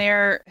from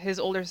there, his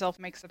older self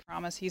makes the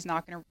promise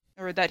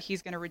that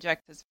he's going to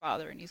reject his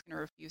father and he's going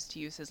to refuse to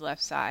use his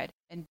left side.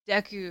 And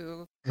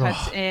Deku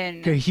cuts in.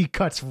 Okay, he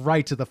cuts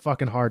right to the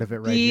fucking heart of it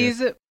right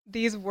here.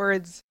 These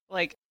words,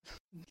 like,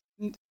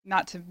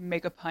 not to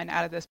make a pun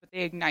out of this, but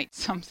they ignite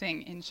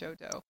something in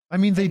Shoto. I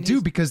mean, they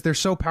do, because they're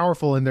so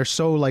powerful and they're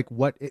so like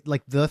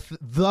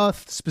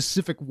the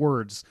specific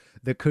words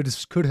that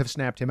could have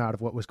snapped him out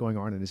of what was going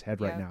on in his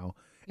head right now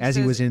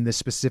he was in this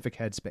specific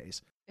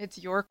headspace. It's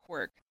your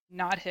quirk,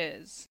 not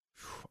his.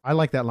 I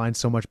like that line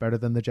so much better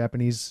than the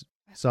Japanese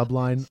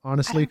subline,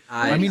 honestly.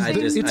 I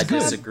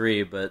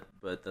disagree, but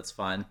that's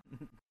fine.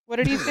 What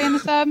did he say in the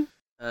sub?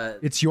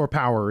 It's your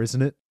power,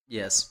 isn't it?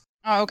 Yes.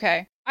 Oh,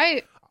 okay.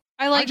 I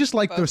just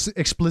like the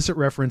explicit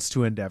reference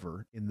to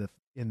Endeavor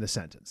in the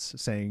sentence,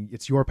 saying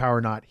it's your power,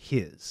 not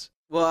his.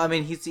 Well, I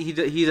mean,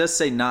 he does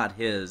say not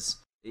his.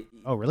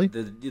 Oh, really?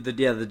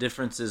 The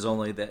difference is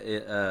only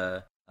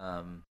that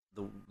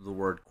the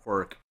word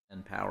quirk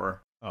and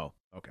power. Oh,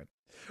 okay.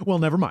 Well,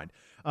 never mind.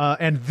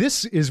 And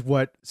this is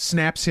what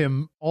snaps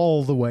him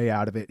all the way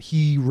out of it.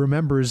 He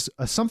remembers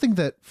something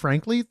that,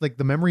 frankly, like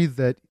the memory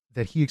that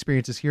he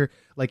experiences here,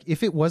 like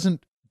if it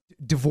wasn't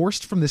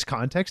divorced from this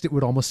context, it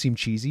would almost seem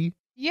cheesy.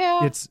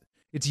 Yeah. It's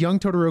young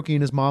Todoroki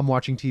and his mom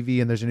watching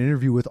TV, and there's an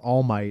interview with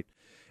All Might,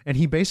 and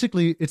he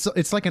basically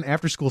it's like an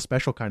after school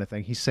special kind of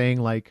thing. He's saying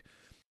like,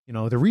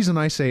 the reason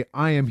I say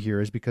I am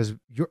here is because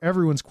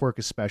everyone's quirk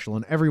is special,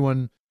 and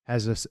everyone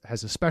has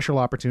a special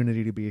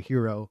opportunity to be a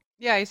hero.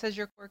 Yeah, he says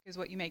your quirk is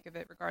what you make of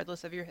it,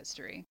 regardless of your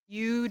history.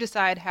 You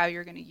decide how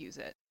you're going to use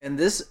it. And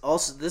this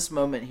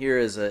moment here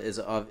is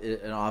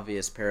an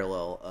obvious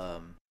parallel,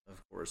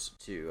 of course,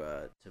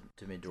 to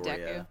Midoriya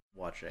Deku.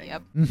 watching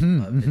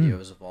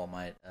videos of All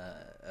Might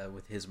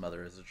with his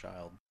mother as a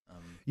child.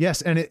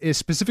 Yes, and it is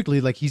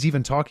specifically like he's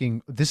even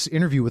talking. This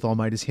interview with All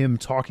Might is him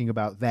talking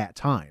about that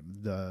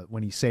time,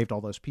 when he saved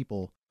all those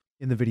people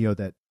in the video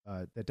that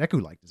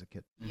Deku liked as a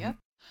kid. Yep.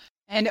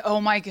 And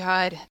oh my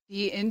God,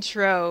 the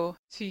intro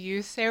to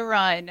Yusei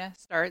Run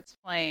starts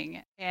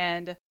playing,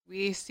 and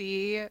we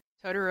see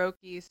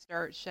Todoroki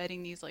start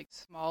shedding these like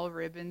small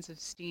ribbons of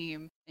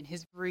steam, and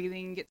his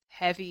breathing gets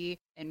heavy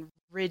and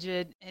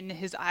rigid, and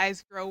his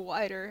eyes grow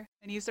wider,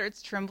 and he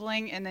starts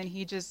trembling, and then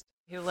he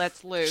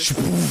lets loose.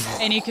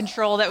 Any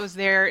control that was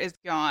there is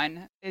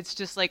gone. It's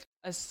just like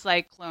a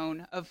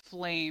cyclone of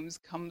flames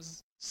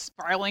comes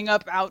spiraling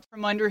up out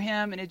from under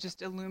him, and it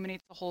just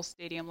illuminates the whole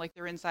stadium like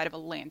they're inside of a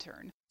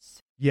lantern.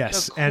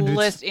 Yes, the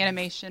coolest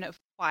animation of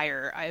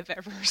fire I've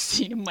ever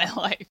seen in my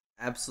life.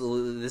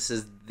 Absolutely,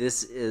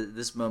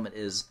 this moment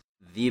is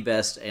the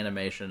best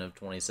animation of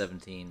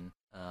 2017.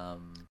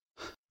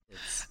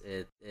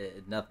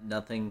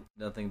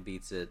 Nothing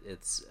beats it.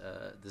 It's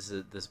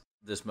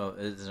this moment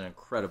is an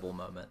incredible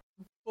moment.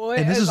 Boy,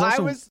 and this is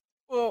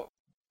also...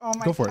 Oh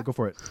my Go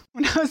for it.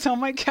 When I was on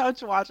my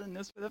couch watching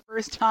this for the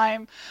first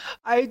time,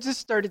 I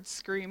just started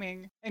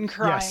screaming and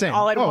crying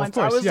all at once.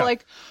 I was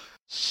like,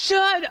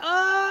 shut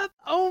up!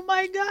 Oh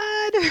my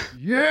God!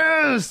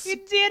 Yes! You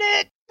did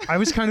it! I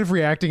was kind of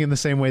reacting in the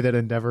same way that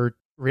Endeavor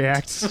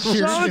reacts.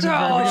 Oh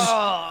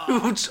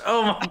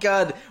my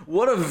God!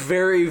 What a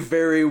very,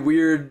 very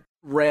weird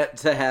rant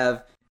to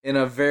have in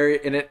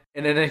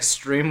an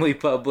extremely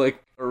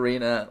public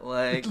arena.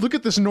 Like, Look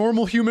at this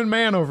normal human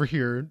man over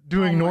here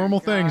doing Oh my normal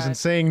things God. and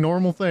saying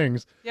normal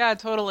things. Yeah,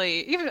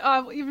 totally. Even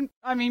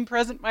I mean,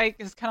 present Mike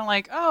is kind of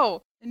like,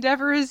 oh,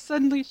 Endeavor is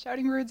suddenly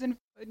shouting words of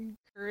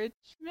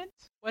encouragement.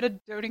 What a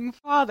doting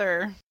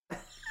father.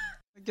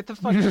 Get the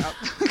fuck out,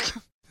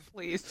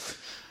 please.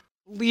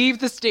 Leave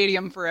the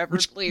stadium forever,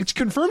 please. Which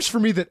confirms for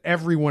me that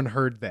everyone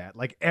heard that.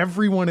 Like,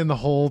 everyone in the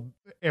whole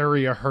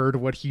area heard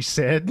what he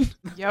said.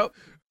 Yep.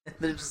 and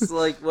they're just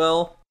like,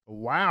 well,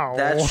 Wow.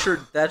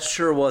 that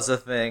sure was a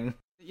thing.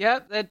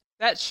 Yep,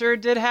 that sure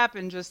did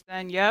happen just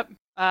then. Yep.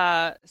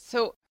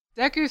 So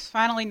Deku's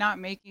finally not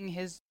making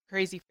his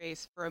crazy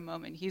face for a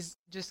moment. He's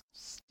just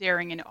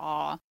staring in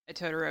awe at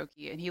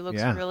Todoroki, and he looks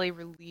Yeah. really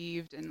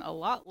relieved and a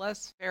lot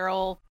less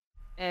feral.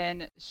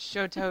 And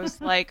Shoto's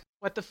like,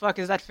 "What the fuck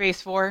is that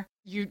face for?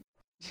 You,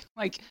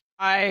 like,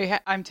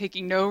 I'm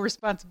taking no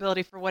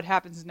responsibility for what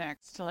happens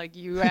next. Like,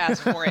 you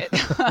asked for it."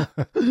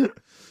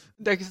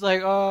 Deku's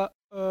like,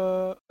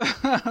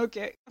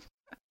 okay."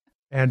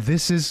 And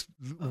this is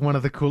one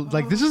of the cool,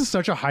 like, this is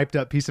such a hyped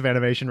up piece of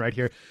animation right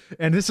here.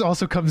 And this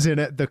also comes in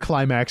at the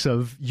climax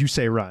of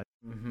Yusei Run,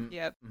 Mm-hmm.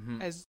 Yep.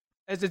 Mm-hmm. As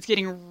it's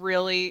getting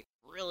really,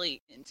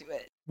 really into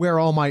it. where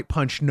All Might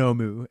punched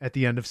Nomu at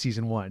the end of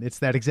season 1. It's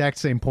that exact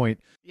same point.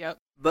 Yep.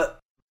 But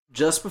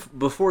just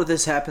before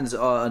this happens,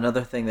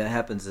 another thing that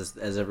happens is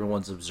as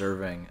everyone's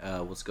observing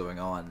what's going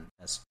on,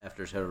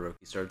 after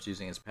Todoroki starts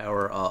using his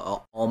power,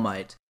 All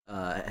Might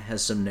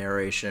has some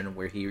narration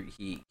where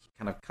he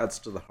kind of cuts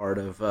to the heart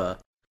of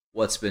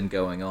what's been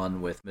going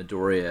on with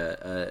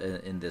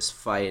Midoriya in this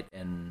fight,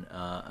 and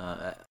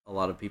a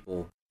lot of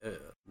people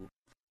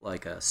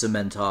like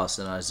Cementos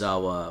and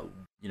Aizawa,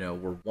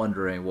 were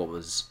wondering what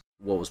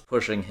was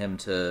pushing him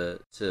to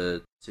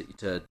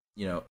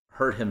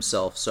hurt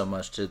himself so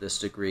much to this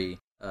degree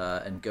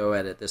and go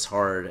at it this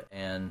hard,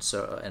 and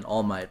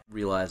All Might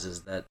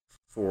realizes that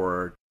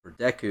for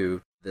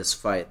Deku, this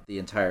fight the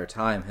entire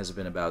time has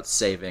been about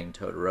saving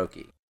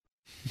Todoroki.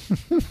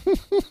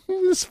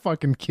 This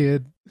fucking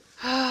kid.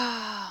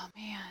 Oh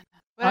man.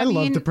 But I mean,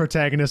 love the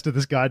protagonist of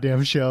this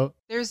goddamn show.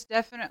 there's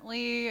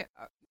definitely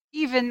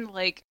even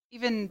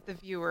the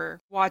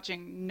viewer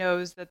watching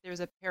knows that there's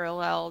a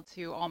parallel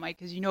to All Might,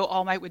 because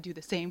All Might would do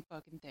the same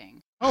fucking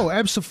thing. Oh,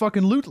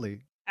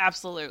 abso-fucking-lutely.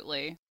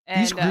 Absolutely.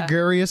 These And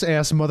gregarious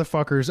ass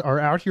motherfuckers are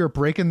out here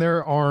breaking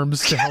their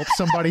arms to help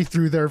somebody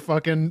through their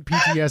fucking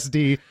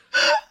PTSD.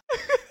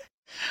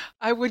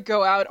 I would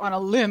go out on a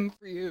limb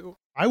for you.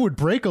 I would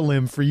break a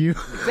limb for you.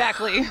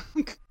 Exactly.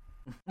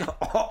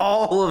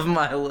 All of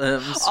my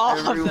limbs, All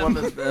of every them. one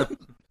of them.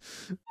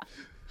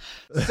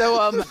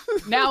 So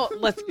now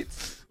let's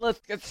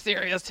get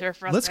serious here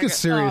for a Let's second. get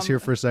serious here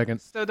for a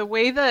second. So the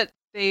way that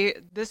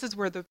this is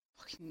where the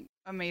fucking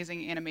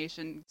amazing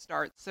animation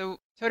starts. So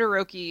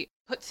Todoroki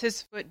puts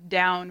his foot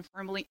down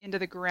firmly into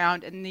the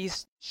ground, and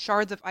these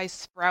shards of ice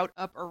sprout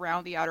up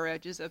around the outer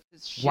edges of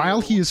his shoe.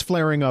 While he is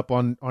flaring up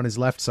on his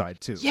left side,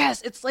 too.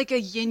 Yes, it's like a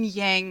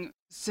yin-yang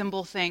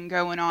symbol thing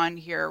going on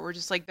here. Where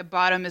just like the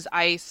bottom is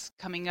ice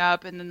coming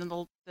up, and then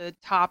the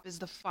top is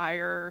the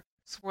fire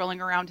swirling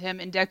around him.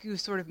 And Deku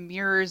sort of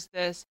mirrors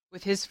this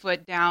with his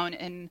foot down,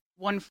 and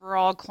One for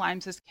All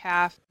climbs his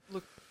calf.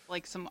 Look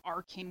like some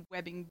arcane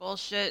webbing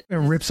bullshit.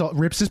 And rips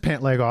his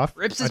pant leg off.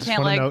 Rips I his just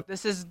pant wanna leg. note-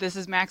 This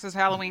is Max's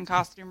Halloween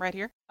costume right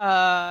here.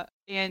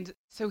 And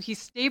so he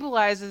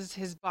stabilizes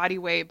his body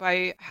weight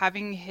by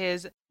having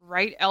his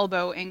right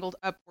elbow angled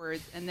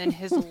upwards, and then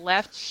his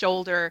left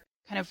shoulder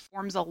kind of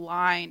forms a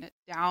line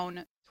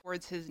down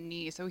towards his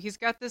knee. So he's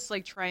got this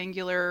like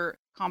triangular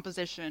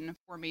composition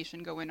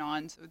formation going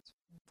on. So it's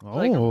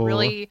like a Oh.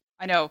 really,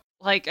 I know,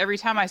 like every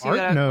time I see Art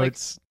that, like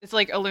notes. it's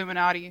like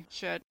Illuminati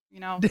shit,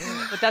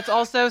 but that's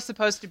also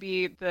supposed to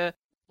be the,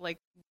 like,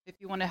 if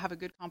you want to have a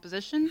good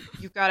composition,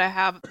 you've got to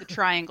have the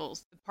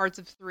triangles, the parts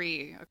of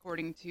three,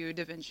 according to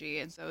Da Vinci.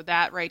 And so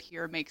that right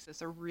here makes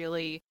this a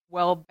really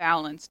well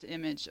balanced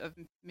image of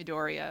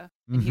Midoriya.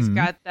 And he's Mhm.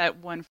 got that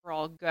One for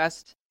All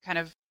gust kind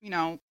of,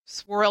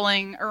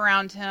 swirling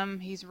around him.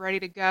 He's ready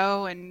to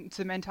go. And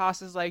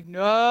Cementos is like,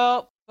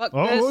 no, fuck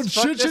Oh, this,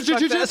 shit, fuck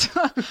shit, this, shit,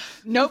 fuck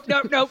this. Nope.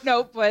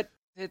 But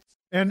it's,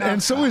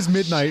 And so is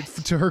Midnight.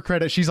 To her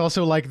credit, she's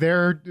also like,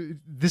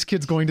 this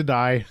kid's going to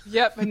die.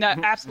 Yep, and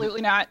that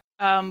absolutely not.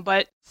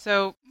 But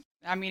so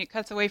I mean, it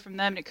cuts away from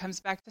them and it comes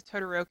back to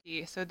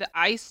Todoroki. So the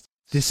ice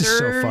This is so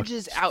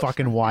surges out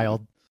fucking from him.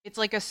 wild. It's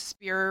like a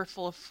spear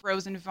full of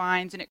frozen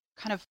vines, and it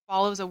kind of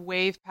follows a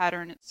wave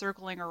pattern. It's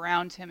circling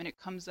around him, and it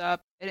comes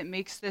up, and it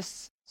makes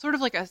this sort of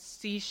like a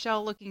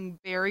seashell-looking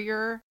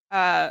barrier.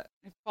 It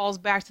falls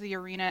back to the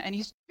arena, and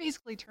he's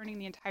basically turning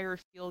the entire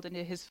field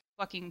into his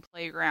fucking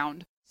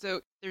playground.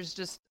 So there's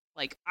just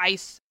like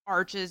ice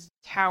arches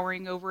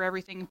towering over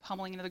everything,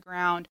 pummeling into the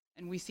ground,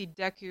 and we see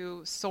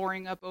Deku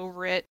soaring up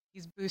over it.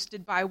 He's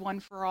boosted by One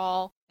for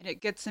All, and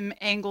it gets him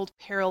angled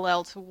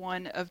parallel to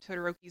one of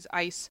Todoroki's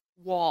ice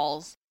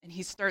walls, and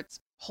he starts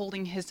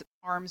holding his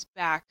arms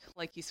back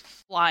like he's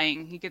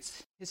flying. He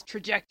gets his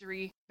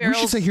trajectory. We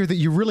should say here that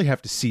you really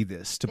have to see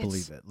this to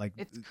believe it. Like,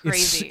 it's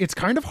crazy. It's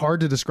kind of hard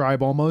to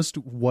describe almost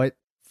what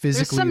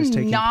physically There's is some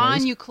taking place.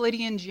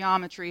 non-Euclidean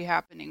geometry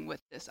happening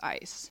with this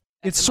ice.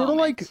 It's sort of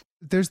like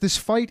there's this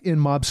fight in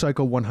Mob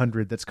Psycho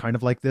 100 that's kind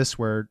of like this,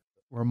 where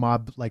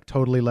Mob like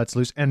totally lets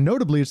loose, and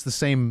notably, it's the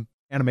same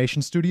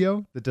animation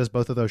studio that does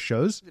both of those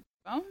shows. Is it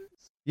Bones?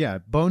 Yeah,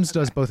 Bones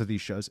does both of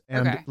these shows,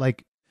 and Okay.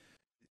 like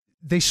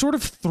they sort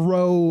of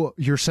throw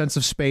your sense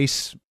of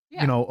space,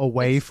 Yeah.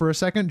 away It's- for a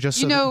second, just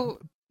so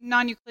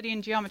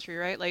non-Euclidean geometry,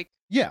 right? Like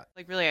yeah.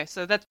 really.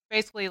 So that's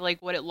basically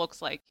like what it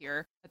looks like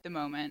here at the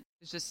moment.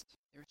 There's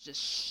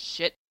just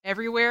shit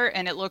everywhere,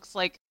 and it looks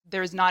like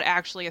there's not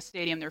actually a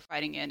stadium they're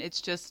fighting in. It's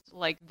just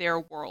like their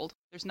world.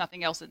 There's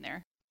nothing else in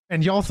there.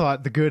 And y'all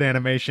thought the good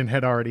animation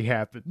had already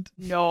happened.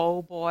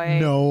 No, boy.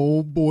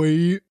 No,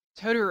 boy.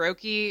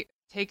 Todoroki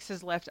takes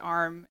his left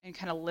arm and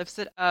kind of lifts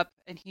it up,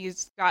 and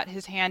he's got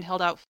his hand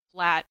held out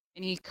flat,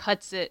 and he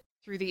cuts it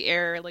through the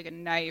air like a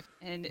knife,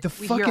 and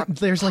we hear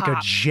There's like a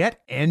pop.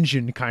 jet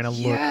engine kind of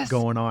Yes.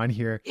 look going on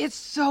here.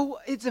 It's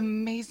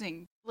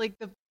amazing. Like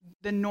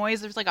the noise,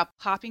 there's like a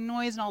popping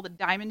noise, and all the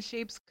diamond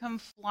shapes come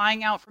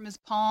flying out from his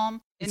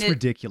palm. It's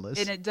ridiculous.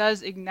 And it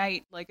does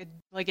ignite like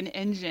an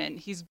engine.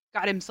 He's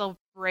got himself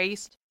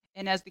braced,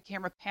 and as the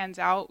camera pans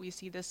out, we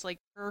see this like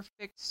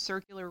perfect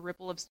circular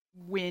ripple of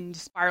wind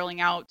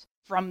spiraling out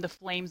from the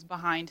flames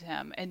behind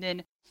him, and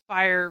then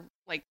fire,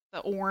 like the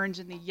orange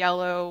and the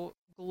yellow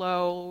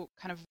glow,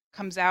 kind of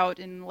comes out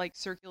in like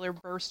circular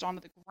burst onto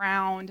the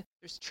ground.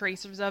 There's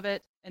tracers of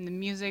it, and the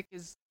music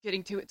is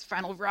getting to its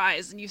final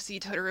rise, and you see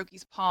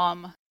Todoroki's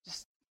palm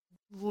just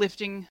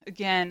lifting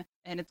again,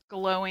 and it's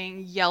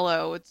glowing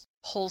yellow. It's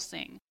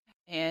pulsing,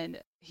 and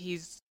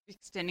he's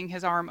extending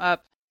his arm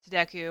up to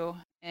Deku,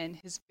 and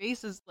his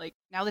face is like,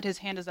 now that his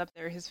hand is up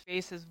there, his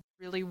face is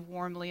really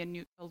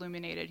warmly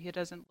illuminated. He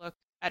doesn't look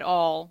at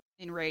all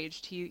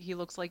enraged. He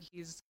looks like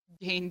he's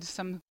gained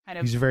some kind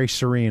of... He's very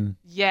serene.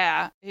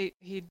 Yeah, it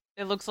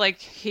looks like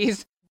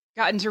he's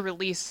gotten to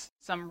release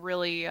some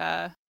really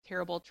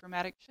terrible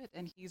traumatic shit,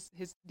 and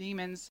his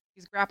demons,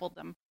 he's grappled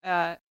them,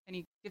 and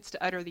he gets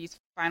to utter these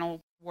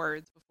final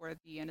words before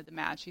the end of the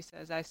match. He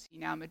says, "I see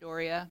now,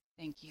 Midoriya.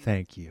 Thank you."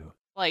 Thank you.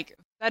 Like,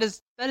 that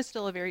is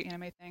still a very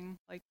anime thing.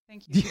 Like,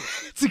 thank you.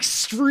 It's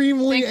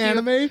extremely Thank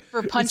you anime.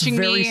 for punching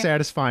it's very me.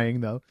 satisfying,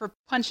 though. For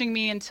punching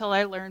me until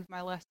I learned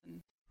my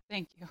lesson.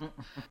 Thank you.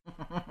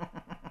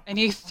 And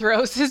he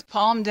throws his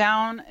palm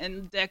down,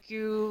 and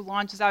Deku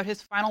launches out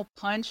his final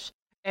punch.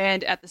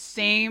 And at the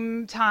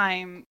same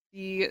time,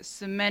 the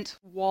cement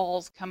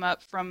walls come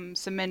up from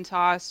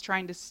Cementos,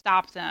 trying to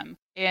stop them.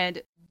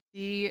 And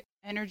the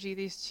energy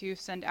these two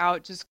send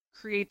out just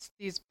creates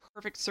these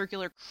perfect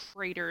circular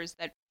craters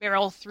that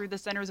barrel through the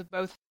centers of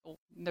both.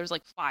 There's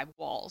like 5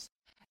 walls.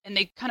 And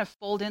they kind of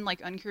fold in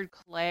like uncured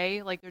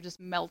clay, like they're just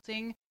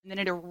melting. And then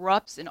it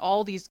erupts, and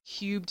all these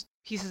cubed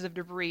pieces of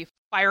debris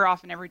fire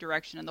off in every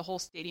direction, and the whole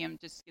stadium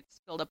just gets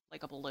filled up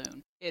like a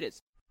balloon. It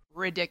is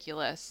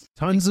ridiculous.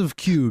 Tons of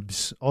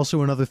cubes.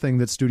 Also another thing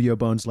that Studio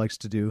Bones likes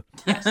to do.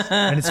 Yes.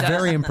 And it's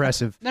very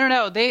impressive.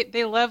 No.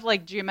 They love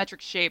like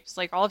geometric shapes.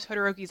 Like all of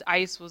Todoroki's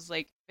ice was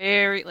like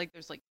very like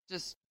there's like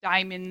just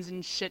diamonds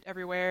and shit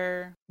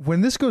everywhere.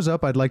 When this goes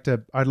up, I'd like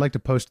to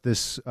post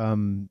this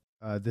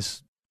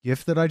this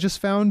GIF that I just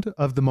found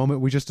of the moment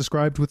we just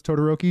described with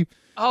Todoroki.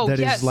 Oh, that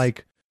yes. is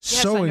like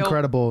so I know.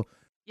 incredible.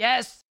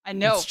 Yes, I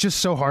know. It's just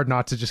so hard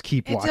not to just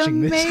keep It's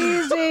watching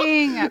this.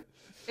 amazing.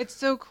 It's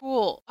so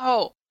cool.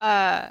 Oh,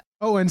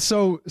 Oh, and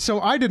so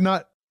I did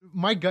not.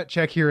 My gut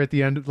check here at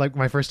the end, like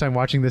my first time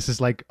watching this,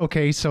 is like,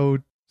 okay, so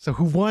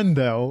who won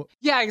though?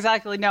 yeah,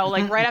 exactly. No,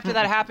 like right after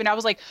that happened, I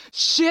was like,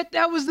 shit,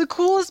 that was the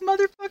coolest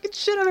motherfucking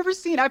shit I've ever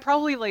seen. I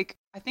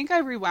think I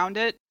rewound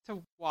it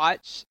to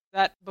watch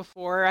that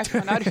before I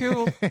found out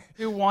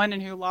who won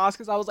and who lost,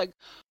 because I was like,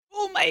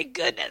 oh my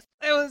goodness,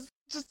 it was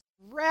just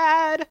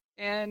rad.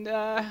 And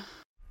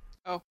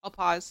I'll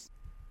pause.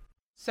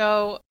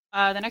 So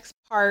the next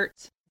part,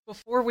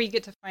 before we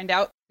get to find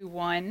out who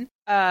won,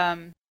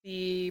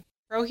 the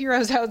Pro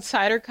Heroes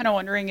outside are kind of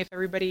wondering if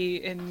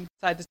everybody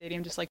inside the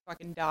stadium just like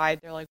fucking died.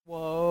 They're like,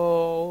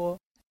 whoa.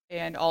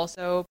 And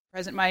also,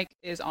 Present Mike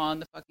is on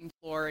the fucking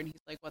floor, and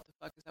he's like, what the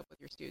fuck is up with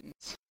your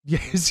students? Yeah,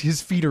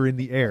 his feet are in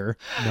the air,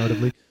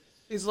 notably.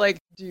 He's like,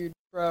 dude,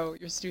 bro,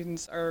 your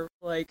students are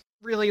like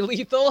really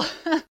lethal.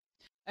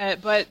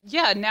 But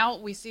yeah, now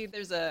we see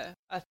there's a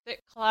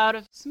thick cloud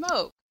of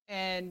smoke,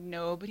 and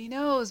nobody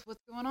knows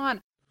what's going on.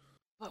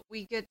 But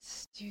we get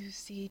to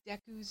see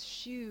Deku's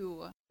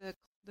shoe.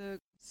 The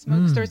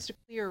smoke starts to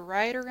clear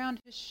right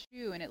around his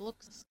shoe, and it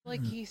looks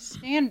like he's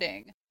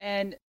standing.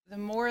 And the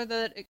more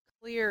that it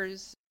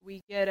clears,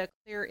 we get a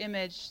clear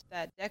image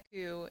that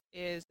Deku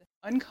is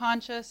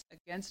unconscious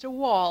against a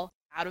wall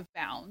out of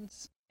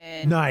bounds.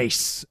 And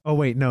Nice. Oh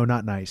wait, no,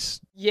 not nice.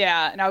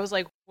 yeah, and I was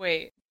like,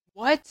 wait,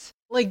 what?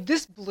 Like,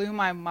 this blew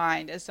my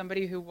mind as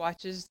somebody who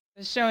watches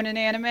the shonen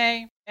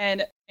anime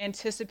and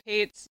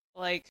anticipates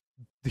like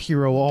The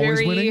hero always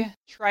very winning.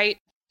 trite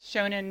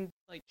shonen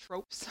like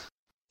tropes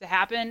to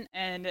happen,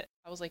 and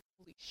I was like,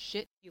 holy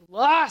shit, he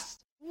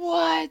lost.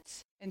 What?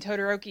 And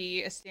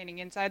Todoroki is standing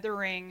inside the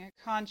ring,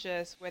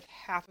 conscious, with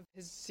half of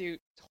his suit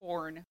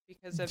torn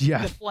because of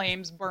Yeah. the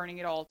flames burning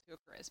it all to a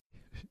crisp.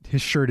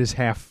 His shirt is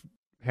half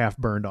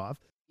burned off.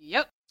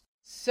 Yep.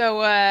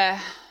 So,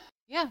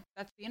 yeah,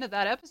 that's the end of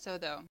that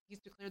episode, though. He's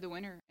declared the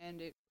winner,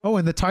 and it. Oh,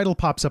 and the title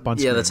pops up on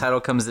Yeah, screen. the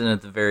title comes in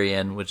at the very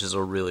end, which is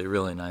a really,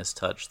 really nice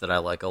touch that I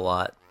like a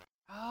lot.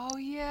 Oh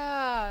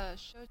yeah,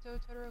 Shoto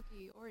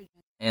Todoroki origin.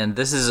 And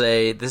this is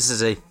a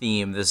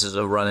theme. This is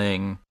a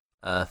running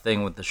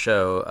thing with the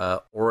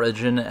show.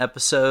 Origin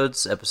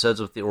episodes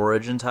with the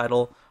origin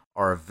title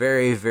are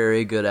very,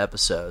 very good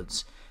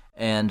episodes.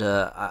 And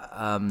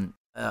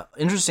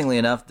interestingly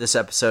enough, this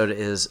episode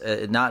is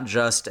not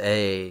just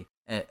an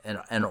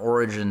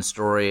origin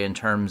story in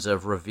terms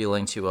of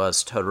revealing to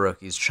us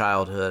Todoroki's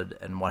childhood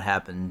and what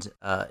happened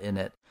in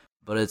it,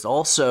 but it's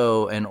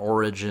also an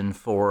origin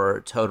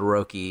for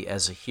Todoroki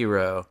as a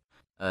hero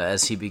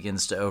as he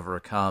begins to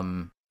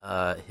overcome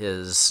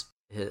his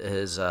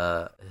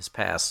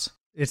past.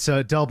 It's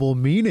a double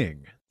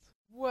meaning.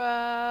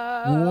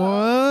 Whoa.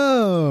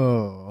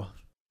 Whoa.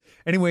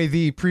 Anyway,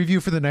 the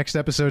preview for the next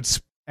episode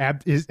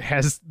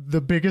has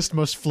the biggest,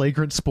 most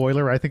flagrant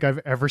spoiler I think I've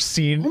ever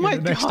seen in my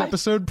the next God.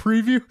 episode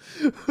preview.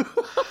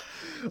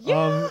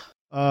 Yeah.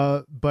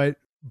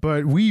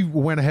 But we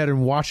went ahead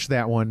and watched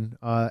that one,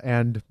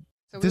 and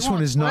So we this one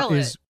won't is not spoil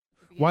is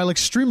it. while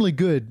extremely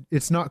good,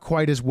 it's not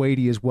quite as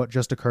weighty as what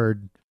just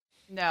occurred.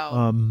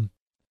 No,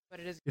 but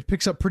it is. It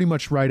picks up pretty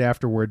much right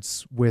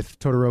afterwards with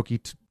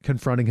Todoroki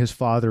confronting his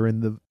father in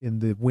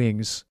the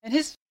wings. And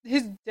his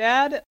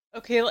dad,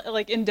 okay,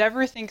 like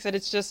Endeavor thinks that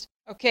it's just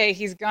okay.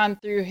 He's gone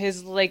through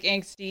his like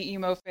angsty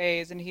emo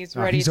phase, and he's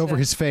ready. He's to, over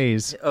his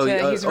phase.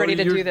 he's ready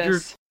to do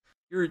this.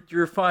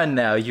 You're fine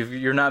now.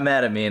 You're not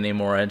mad at me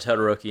anymore. And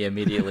Todoroki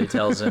immediately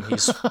tells him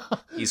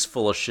he's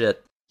full of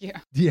shit.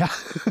 Yeah.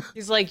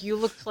 He's like, you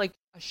looked like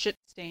a shit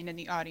stain in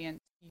the audience.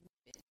 You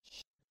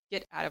bitch,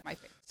 get out of my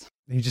face.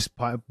 He just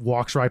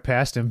walks right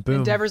past him. Boom.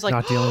 Endeavor's like,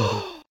 not dealing with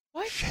it.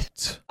 what?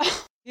 Shit.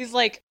 He's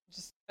like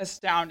just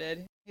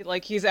astounded.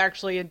 He's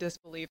actually in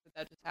disbelief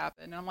that just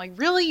happened. And I'm like,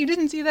 really? You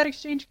didn't see that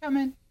exchange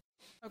coming?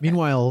 Okay.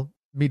 Meanwhile,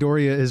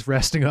 Midoriya is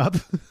resting up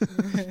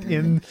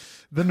in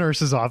the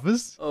nurse's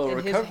office. Oh, And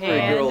his Recovery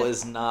hand- Girl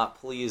is not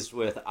pleased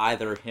with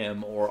either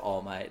him or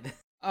All Might.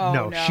 Oh,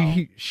 no.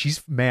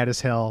 she's mad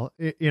as hell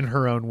in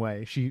her own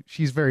way.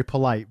 She's very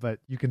polite, but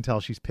you can tell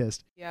she's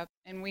pissed. Yep.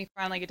 And we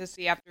finally get to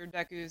see after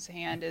Deku's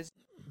hand is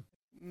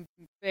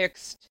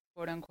fixed,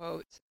 quote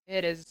unquote.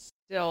 It is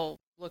still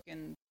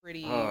looking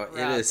pretty rough.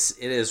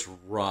 It is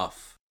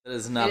rough. It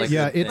is not It a is good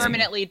Yeah, thing. it's-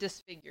 permanently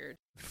disfigured.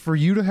 For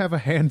you to have a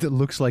hand that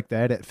looks like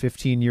that at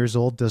 15 years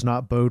old does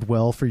not bode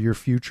well for your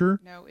future.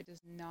 No, it does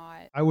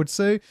not. I would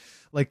say,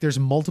 like, there's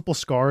multiple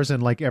scars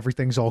and like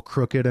everything's all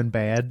crooked and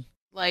bad.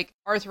 Like,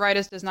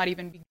 arthritis does not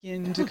even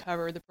begin to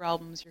cover the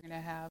problems you're going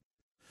to have.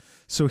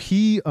 So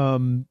she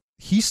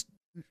busts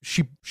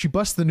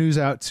the news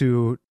out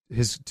to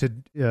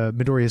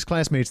Midoriya's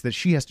classmates that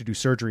she has to do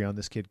surgery on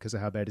this kid because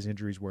of how bad his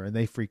injuries were, and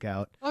they freak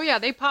out. Oh, yeah,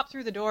 they pop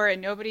through the door, and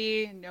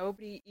nobody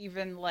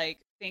even, like,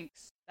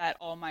 thinks that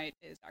All Might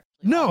is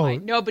actually No, All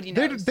Might. Nobody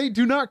knows. They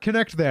do not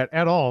connect that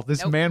at all.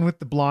 This Nope. man with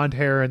the blonde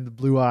hair and the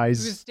blue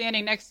eyes. Who's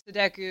standing next to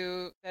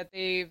Deku that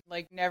they've,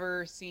 like,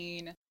 never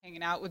seen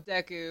hanging out with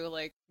Deku.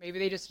 Like, maybe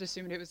they just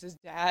assumed it was his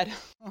dad.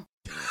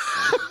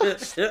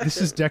 This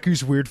is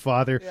Deku's weird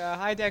father. Yeah,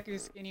 hi, Deku,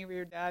 skinny,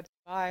 weird dad.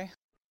 Bye.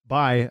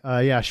 Bye.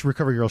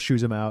 Recovery Girl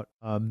shoos him out.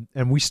 And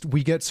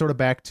we get sort of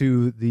back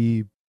to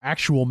the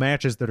actual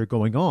matches that are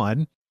going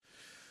on.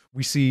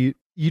 We see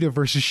Ida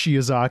versus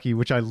Shiozaki,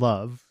 which I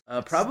love.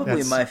 Probably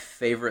That's- my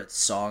favorite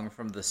song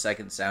from the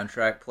second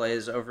soundtrack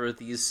plays over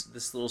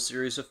this little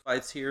series of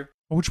fights here.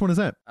 Oh, which one is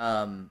that?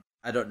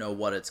 I don't know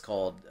what it's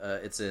called.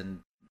 It's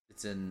in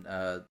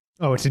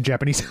Oh, it's in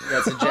Japanese. yeah,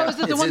 it's in Oh, is it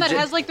the it's one in that Ja-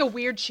 has, like, the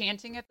weird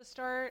chanting at the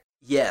start?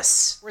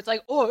 Yes. Where it's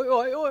like, oi,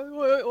 oi, oi,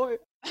 oi, oi.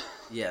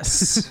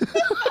 Yes.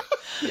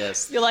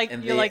 Yes. You like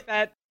And you like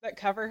that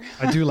cover?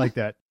 I do like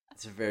that.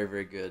 It's a very,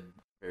 very good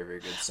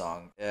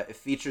song. It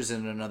features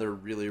in another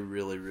really,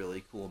 really,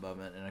 really cool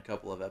moment in a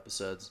couple of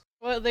episodes.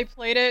 Well, they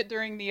played it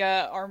during the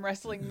arm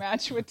wrestling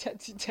match with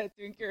Tetsu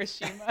and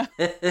Kirishima.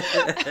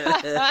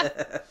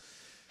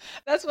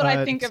 That's what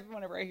I think of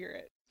whenever I hear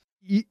it.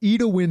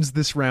 Ida wins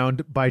this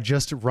round by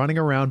just running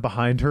around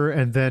behind her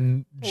and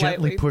then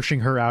gently Politely. pushing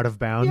her out of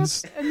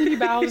bounds. Yep, and then he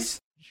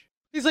bows.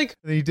 He's like,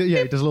 And he does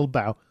a little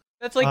bow.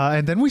 that's like,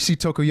 And then we see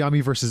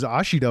Tokoyami versus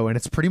Ashido, and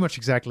it's pretty much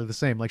exactly the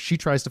same. Like, she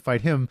tries to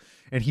fight him,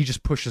 and he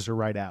just pushes her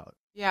right out.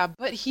 yeah,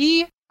 but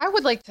I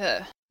would like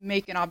to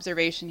make an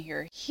observation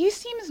here. He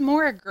seems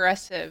more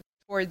aggressive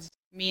towards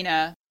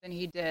Mina than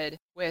he did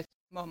with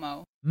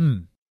Momo.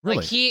 Really?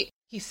 Like,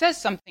 he says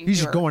something He's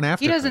to her. going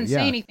after He her, doesn't say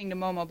yeah. anything to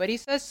Momo, but he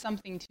says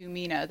something to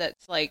Mina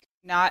that's like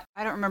not,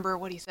 I don't remember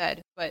what he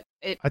said, but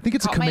it I think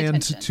it's a caught my command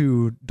attention.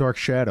 to Dark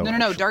Shadow. No,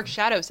 actually. Dark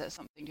Shadow says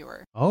something to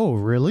her. Oh,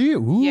 really?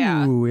 Ooh,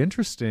 Yeah.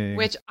 interesting.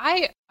 Which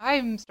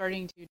I'm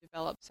starting to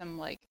develop some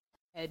like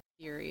head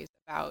theories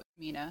about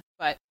Mina,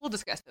 but we'll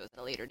discuss those at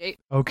a later date.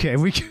 Okay,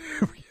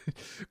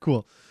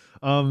 cool.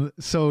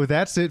 So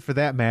that's it for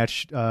that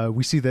match.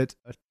 We see that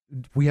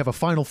we have a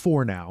final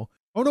four now.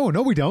 Oh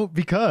no, we don't,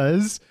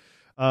 because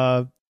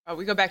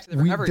We go back to the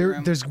recovery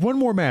room. there's one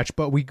more match,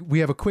 but we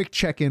have a quick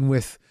check in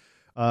with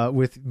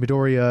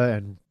Midoriya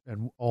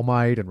and All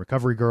Might and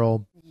Recovery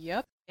Girl.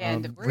 Yep.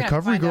 And we're gonna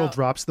Recovery find Girl out.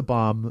 drops the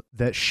bomb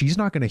that she's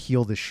not going to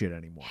heal this shit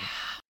anymore.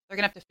 They're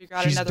gonna have to figure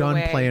out She's another done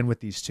way. playing with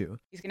these two.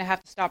 He's gonna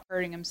have to stop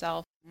hurting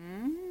himself.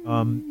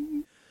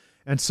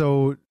 And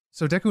so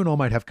Deku and All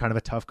Might have kind of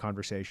a tough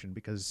conversation,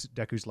 because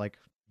Deku's like,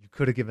 you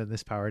could have given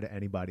this power to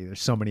anybody.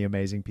 There's so many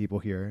amazing people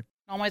here.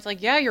 All Might's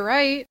like, yeah, you're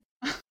right.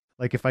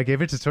 Like, if I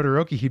gave it to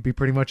Todoroki, he'd be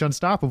pretty much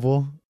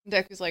unstoppable.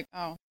 Deku's like,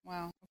 oh,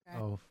 wow, okay.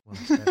 Oh, well,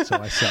 so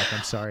I suck.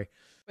 I'm sorry.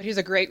 But here's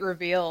a great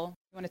reveal.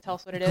 You want to tell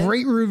us what it is?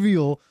 Great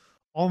reveal.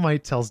 All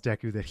Might tells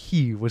Deku that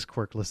he was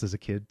quirkless as a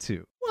kid,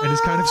 too. And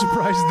is kind of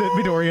surprised that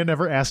Midoriya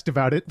never asked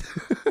about it.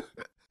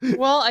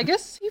 Well, I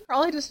guess he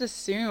probably just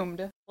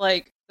assumed,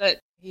 like, that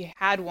he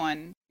had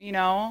one, you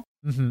know?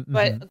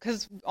 But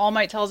because All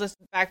Might tells us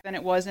back then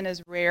it wasn't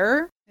as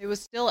rare, it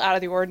was still out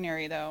of the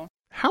ordinary, though.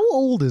 How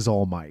old is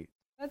All Might?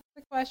 That's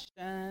the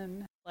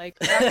question. Like,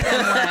 back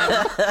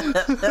then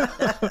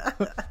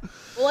when?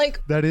 Like,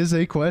 That is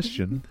a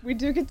question. we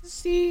do get to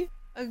see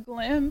a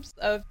glimpse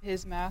of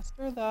his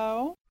master,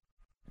 though,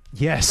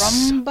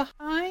 Yes. from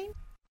behind.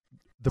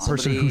 The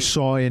person who Somebody-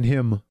 saw in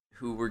him.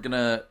 Who we're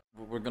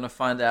gonna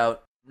find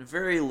out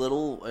very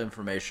little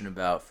information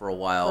about for a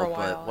while,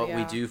 but what we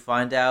yeah. do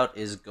find out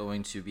is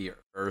going to be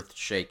earth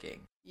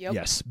shaking. Yep.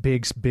 Yes,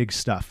 big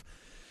stuff.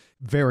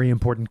 Very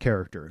important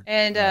character.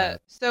 And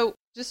so,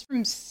 just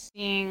from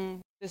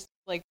seeing this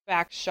like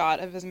back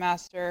shot of his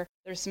master,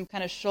 there's some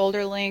kind of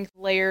shoulder length,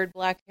 layered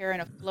black hair,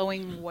 and a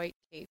flowing white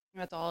cape.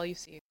 And that's all you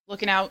see,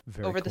 looking out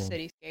Very over the cool.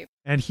 cityscape.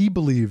 And he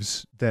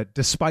believes that,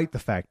 despite the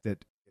fact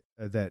that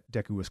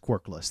Deku was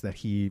quirkless, that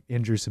he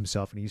injures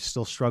himself and he's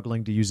still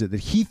struggling to use it, that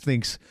he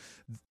thinks,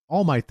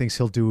 All Might thinks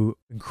he'll do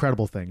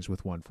incredible things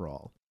with One for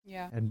All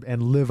Yeah.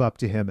 and live up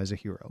to him as a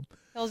hero.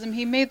 Tells him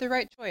he made the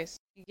right choice.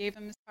 He gave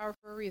him his power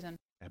for a reason.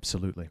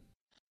 Absolutely.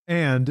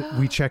 And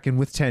we check in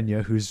with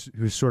Tenya, who's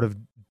sort of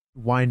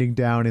winding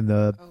down in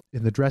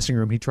the dressing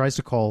room. He tries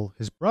to call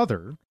his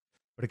brother,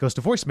 but it goes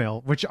to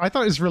voicemail, which I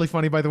thought is really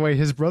funny, by the way.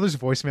 His brother's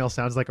voicemail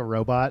sounds like a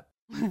robot.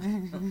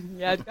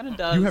 Yeah, it kind of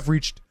does. You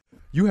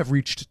have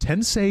reached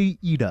Tensei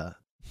Ida.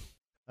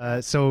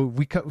 So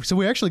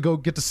we actually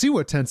get to see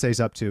what Tensei's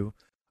up to.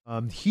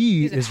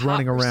 He He's in is hot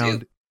running around.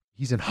 pursuit.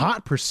 He's in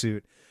hot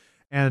pursuit,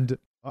 and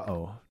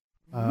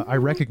I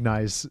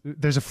recognize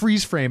there's a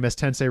freeze frame as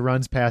Tensei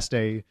runs past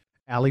a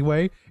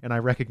alleyway, and I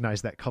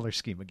recognize that color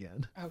scheme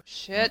again. Oh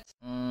shit!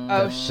 Mm.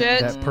 Oh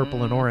shit! That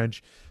purple and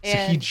orange. So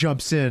he And-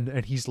 jumps in,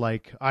 and he's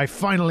like, "I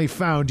finally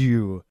found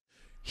you,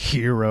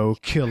 hero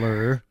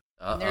killer."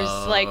 And there's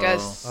like a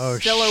Oh,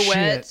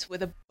 silhouette shit.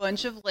 with a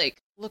bunch of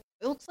like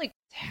it looks like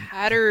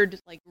tattered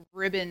like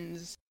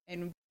ribbons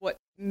and what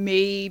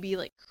may be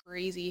like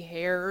crazy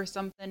hair or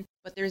something,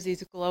 but there's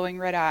these glowing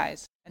red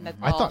eyes, and that's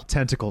I all. thought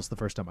tentacles the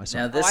first time I saw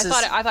Now it. this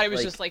I thought it was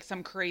like- just like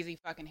some crazy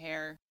fucking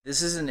hair.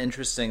 This is an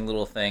interesting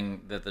little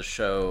thing that the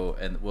show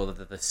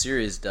that the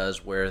series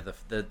does, where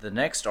the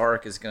next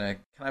arc is gonna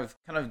kind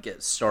of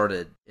get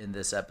started in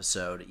this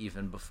episode,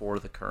 even before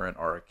the current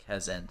arc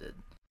has ended.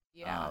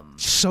 Yeah.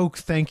 So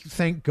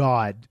thank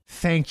God.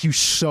 Thank you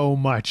so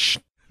much,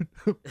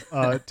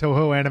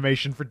 Toho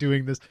Animation, for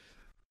doing this.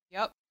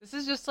 Yep. This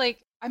is just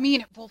like, I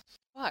mean, well,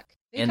 fuck.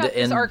 They And- got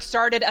this and- arc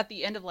started at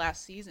the end of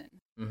last season.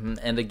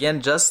 And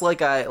again, just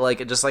like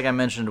I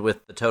mentioned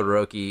with the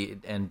Todoroki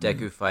and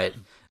Deku fight,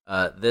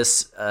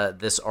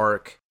 this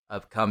arc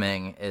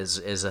upcoming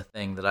is a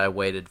thing that I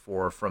waited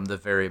for from the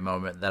very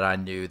moment that I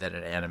knew that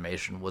an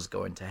animation was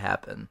going to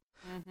happen.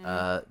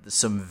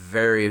 Some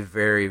very,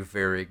 very,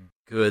 very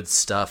good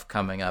stuff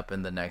coming up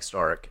in the next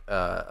arc.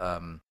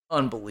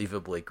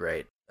 Unbelievably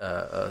great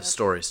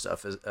story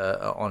stuff is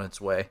on its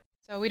way.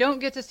 So we don't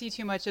get to see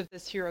too much of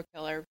this hero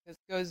killer because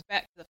it goes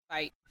back to the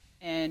fight,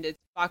 and it's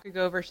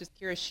Bakugo versus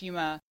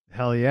Kirishima.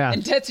 Hell yeah.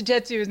 And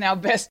Tetsu is now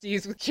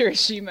besties with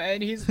Kirishima,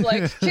 and he's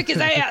like, kick his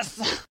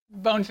ass!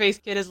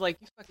 Bone-faced kid is like,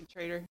 you fucking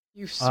traitor.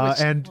 You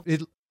switched. And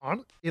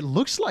it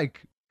looks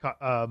like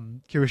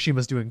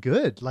Kirishima's doing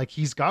good. Like,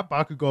 he's got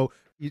Bakugo.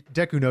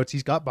 Deku notes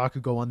he's got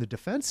Bakugo on the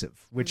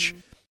defensive, which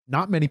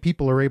not many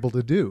people are able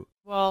to do.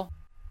 Well,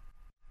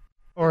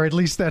 Or at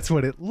least that's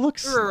what it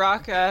looks like.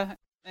 Uraraka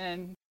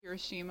and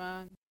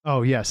Kirishima.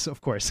 Oh, yes, of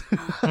course.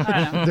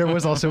 I don't know. There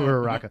was also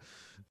Uraraka.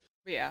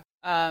 But But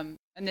yeah.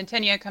 And then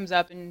Tenya comes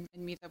up and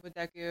meets up with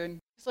Deku, and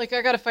he's like,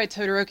 I gotta fight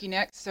Todoroki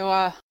next,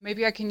 so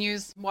maybe I can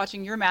use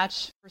watching your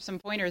match for some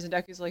pointers. And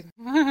Deku's like,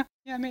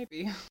 yeah,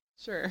 maybe.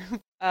 Sure.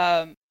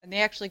 And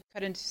they actually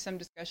cut into some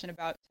discussion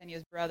about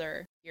Tenya's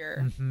brother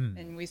here. Mhm.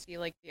 And we see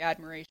like the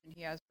admiration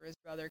he has for his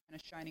brother kind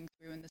of shining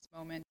through in this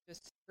moment,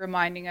 just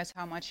reminding us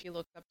how much he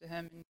looks up to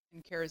him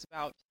and cares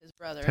about his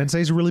brother.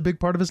 Tensei's a really big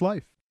part of his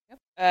life.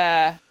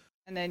 Yep.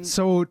 And then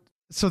So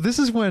this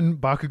is when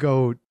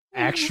Bakugo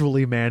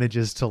actually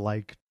manages to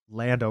like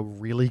land a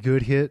really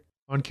good hit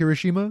on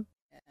Kirishima,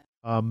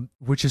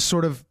 which is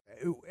sort of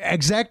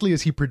exactly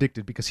as he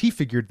predicted, because he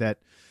figured that,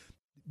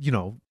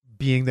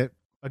 being that,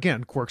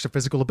 again, quirks are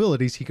physical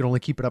abilities, he could only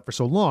keep it up for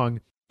so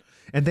long.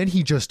 And then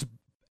he just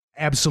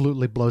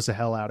absolutely blows the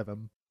hell out of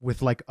him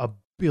with like a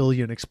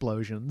billion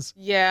explosions.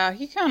 yeah,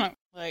 he kind of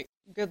like,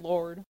 good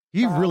lord.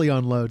 He really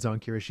unloads on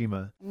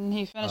Kirishima. And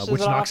he finishes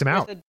which it knocks off him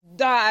with out. a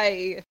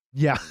die.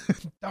 Yeah.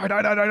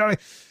 Die.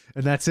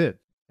 And that's it.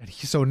 And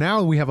so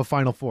now we have a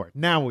Final Four.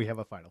 Not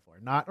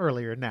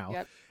earlier, now.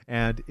 Yep.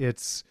 And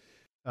it's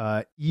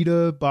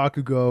Ida,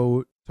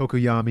 Bakugo,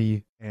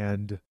 Tokoyami,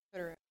 and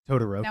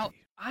Todoroki. Now,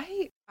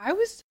 I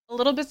was a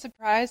little bit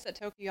surprised that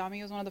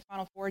Tokoyami was one of the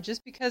Final Four,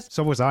 just because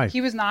So was I.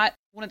 he was not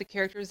one of the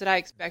characters that I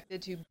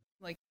expected to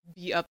like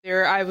be up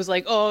there. I was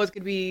like, oh, it's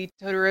gonna be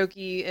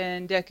Todoroki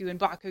and Deku and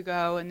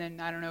Bakugo, and then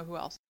I don't know who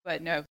else.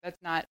 But no,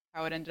 that's not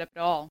how it ended up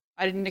at all.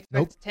 I didn't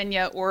expect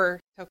Tenya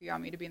or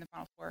Tokoyami to be in the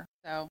Final Four.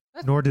 So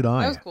Nor did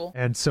I. That was cool.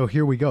 And so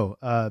here we go.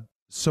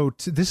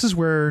 This is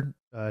where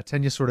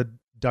Tenya sort of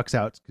ducks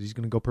out because he's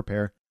going to go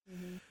prepare.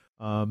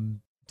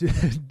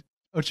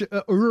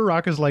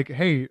 Uraraka's like,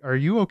 hey, are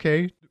you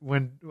okay?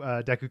 When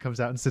Deku comes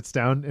out and sits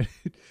down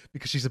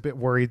because she's a bit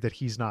worried that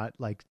he's not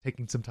like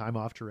taking some time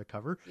off to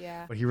recover.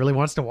 Yeah. But he really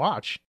wants to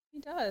watch. He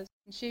does.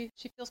 And she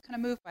feels kind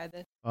of moved by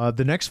this.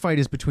 The next fight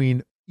is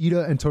between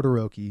Ida and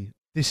Todoroki.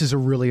 This is a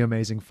really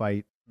amazing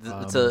fight.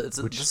 This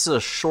is a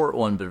short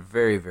one, but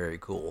very, very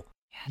cool.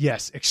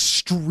 Yes,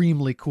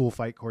 extremely cool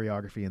fight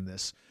choreography in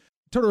this.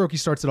 Todoroki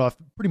starts it off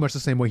pretty much the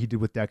same way he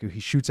did with Deku. He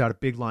shoots out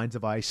big lines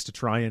of ice to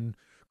try and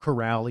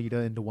corral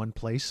Ida into one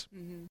place.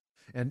 Mm-hmm.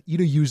 And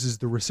Ida uses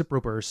the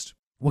Reciproburst.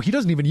 Well, he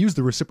doesn't even use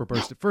the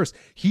Reciproburst at first.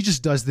 He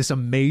just does this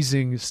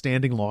amazing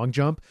standing long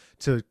jump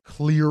to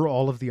clear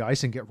all of the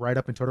ice and get right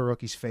up in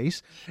Todoroki's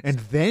face. And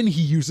then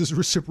he uses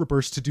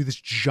Reciproburst to do this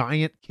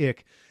giant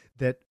kick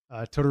that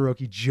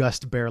Todoroki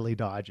just barely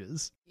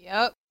dodges.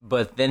 Yep.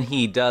 But then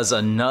he lands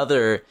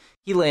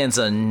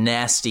a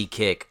nasty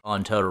kick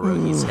on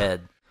Todoroki's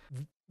head.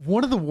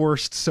 One of the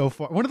worst so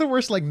far. One of the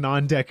worst like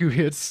non-Deku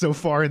hits so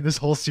far in this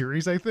whole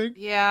series, I think.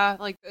 Yeah,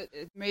 like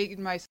it made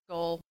my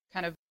skull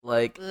kind of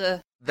like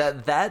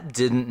that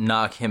didn't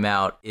knock him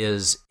out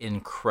is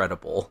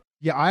incredible.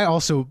 Yeah,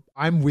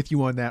 I'm with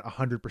you on that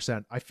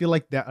 100%. I feel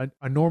like that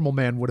a normal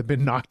man would have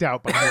been knocked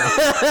out by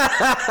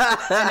now.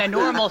 And a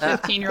normal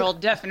 15-year-old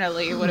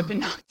definitely would have been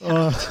knocked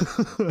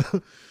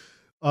out.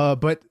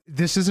 But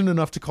this isn't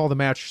enough to call the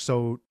match,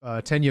 so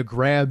Tenya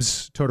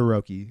grabs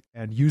Todoroki,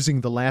 and using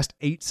the last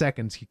 8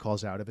 seconds he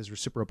calls out of his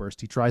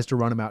Reciproburst, he tries to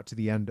run him out to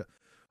the end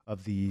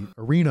of the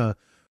arena,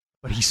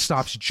 but he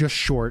stops just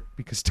short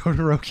because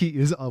Todoroki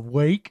is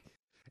awake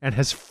and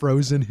has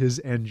frozen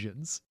his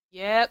engines.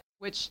 Yep,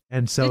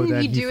 and so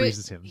then he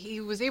freezes him.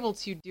 He was able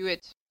to do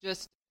it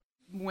just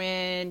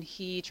when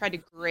he tried to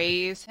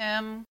graze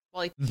him.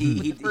 Well,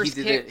 he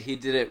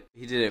did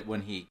it when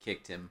he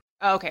kicked him.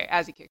 Oh, okay,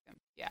 as he kicked him.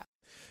 Yeah.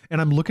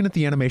 And I'm looking at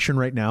the animation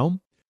right now.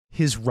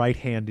 His right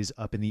hand is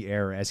up in the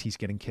air as he's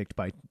getting kicked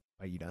by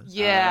Ida.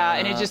 Yeah,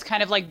 and it just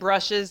kind of like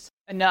brushes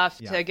enough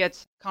to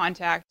get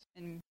contact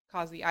and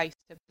cause the ice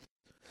to.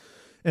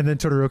 And then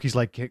Todoroki's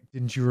like,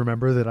 "Didn't you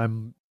remember that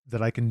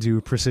I can do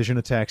precision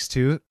attacks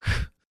too?"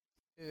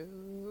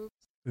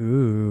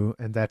 Ooh,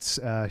 and that's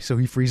so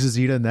he freezes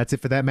Ida, and that's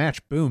it for that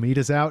match. Boom,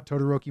 Ida's out.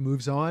 Todoroki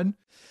moves on.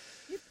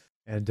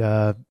 And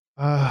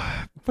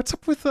what's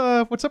up with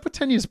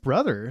Tenya's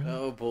brother?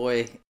 Oh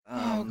boy,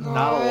 Oh,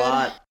 not a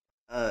lot.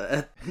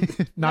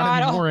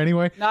 Not anymore,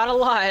 anyway. Not a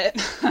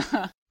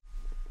lot.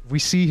 We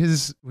see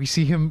the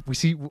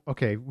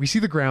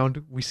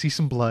ground, we see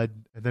some blood,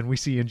 and then we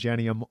see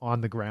Ingenium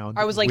on the ground.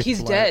 I was like,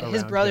 he's dead.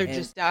 His brother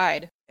just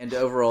died. And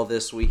overall,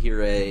 we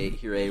hear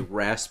a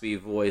raspy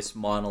voice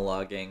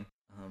monologuing.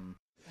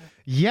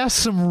 Yes,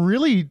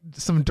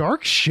 some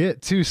dark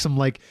shit too. Some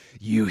like,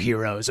 you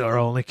heroes are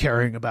only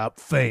caring about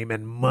fame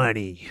and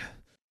money,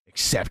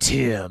 except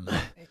him.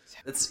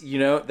 That's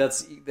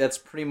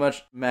pretty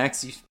much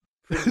Max.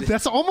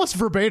 That's almost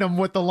verbatim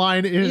what the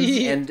line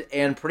is,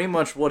 and pretty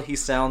much what he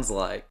sounds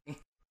like.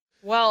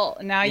 Well,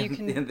 now you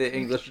can in the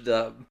English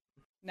dub.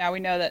 Now we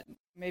know that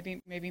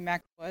maybe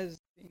Max was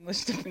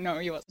English dub. No,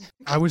 he wasn't.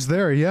 I was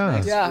there. Yeah.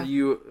 Max, Yeah. Are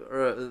you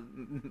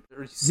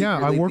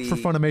I work for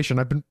Funimation.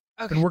 I've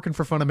been working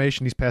for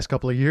Funimation these past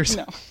couple of years.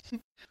 No.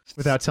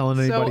 Without telling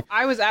anybody. So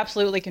I was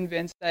absolutely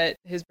convinced that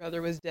his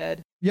brother was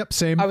dead. Yep,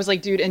 same. I was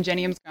like, dude,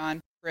 Ingenium's gone.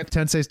 Rip.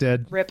 Tensei's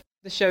dead. Rip.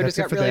 The show That's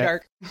just got really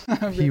dark.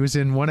 He was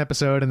in one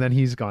episode and then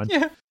he's gone.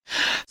 Yeah.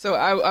 So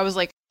I was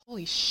like,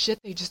 holy shit,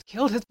 they just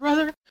killed his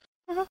brother.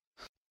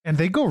 And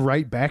they go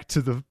right back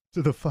to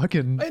the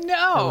fucking I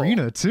know.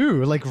 arena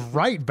too, like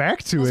right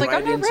back to I was it. like,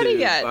 I'm not ready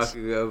yet.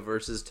 Bakugo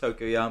versus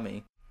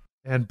Tokoyami.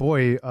 And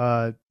boy,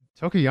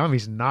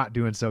 Tokoyami's not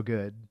doing so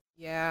good.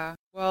 Yeah,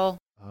 well,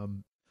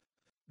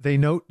 They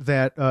note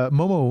that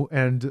Momo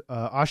and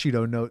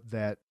Ashido note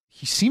that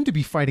he seemed to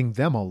be fighting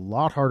them a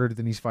lot harder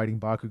than he's fighting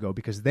Bakugo,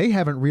 because they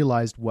haven't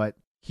realized what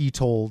he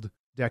told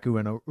Deku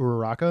and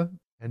Uraraka,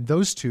 and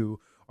those two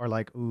are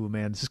like, ooh,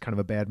 man, this is kind of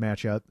a bad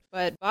matchup.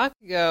 but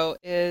Bakugo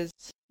is,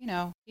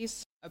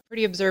 he's a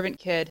pretty observant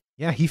kid.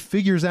 Yeah, he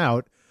figures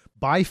out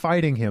by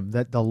fighting him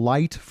that the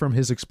light from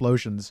his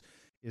explosions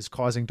is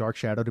causing Dark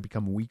Shadow to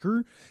become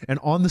weaker, and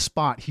on the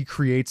spot he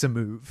creates a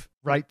move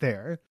right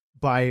there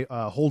by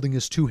holding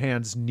his two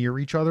hands near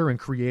each other and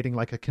creating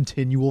like a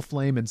continual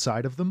flame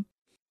inside of them,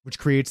 which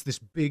creates this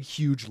big,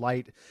 huge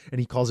light, and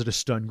he calls it a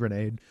stun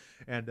grenade.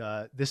 And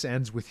this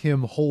ends with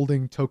him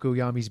holding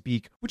Tokoyami's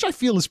beak, which I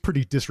feel is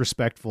pretty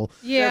disrespectful.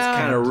 Yeah. That's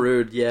kind of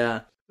rude,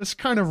 yeah. It's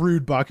kind of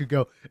rude,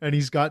 Bakugo. And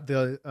he's got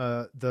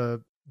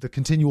the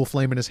continual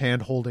flame in his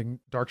hand holding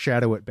Dark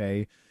Shadow at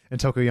bay. And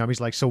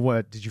Tokoyami's like, so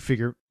what?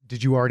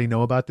 Did you already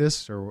know about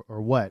this or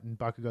what? And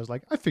Bakugo's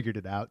like, I figured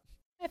it out.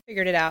 I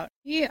figured it out.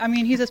 He's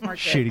a smart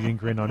kid. Shit-eating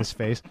grin on his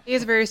face.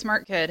 He's a very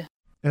smart kid.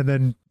 And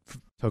then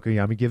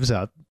Tokoyami gives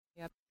up.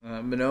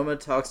 Monoma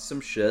talks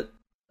some shit.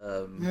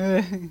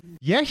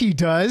 Yeah, he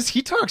does.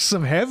 He talks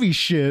some heavy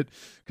shit.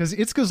 Because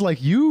Itsuka's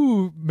like,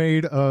 you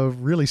made a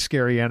really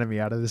scary enemy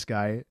out of this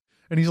guy.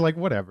 And he's like,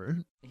 whatever.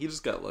 He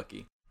just got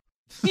lucky.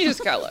 He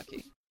just got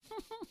lucky.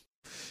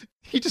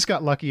 He just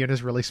got lucky and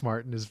is really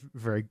smart and is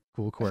very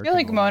cool quirk. I feel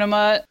like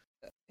Monoma,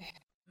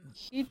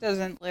 he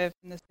doesn't live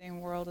in the same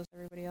world as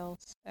everybody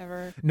else,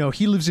 ever. No,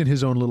 he lives in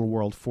his own little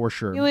world for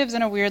sure. He lives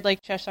in a weird,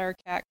 like, Cheshire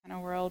Cat kind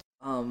of world.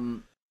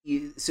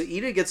 So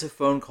Ida gets a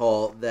phone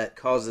call that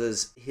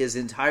causes his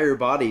entire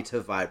body to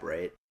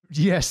vibrate.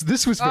 Yes,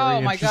 this was very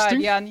Oh my interesting.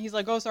 god, yeah, and he's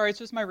like, oh, sorry, it's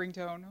just my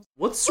ringtone.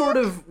 What sort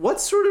of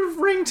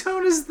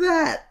ringtone is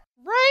that?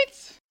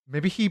 Right?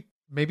 Maybe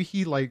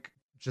he like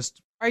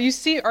just Are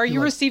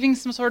you receiving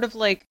some sort of,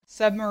 like,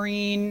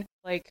 submarine,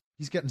 like,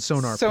 he's getting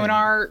sonar.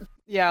 sonar?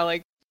 Yeah,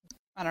 like,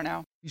 I don't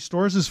know. He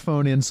stores his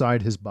phone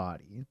inside his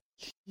body.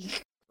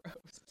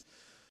 Gross.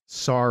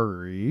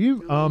 Sorry.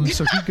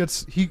 So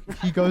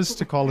he goes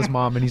to call his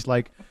mom and he's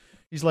like,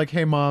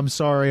 hey mom,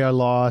 sorry I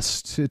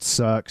lost. It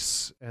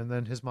sucks. And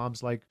then his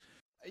mom's like,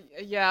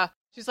 Yeah.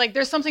 She's like,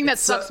 there's something that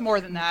sucks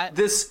more than that.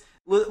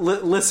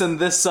 Listen,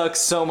 this sucks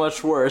so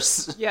much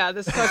worse. Yeah,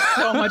 this sucks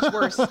so much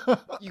worse.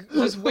 You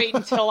just wait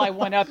until I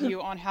one-up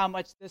you on how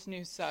much this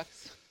news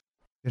sucks.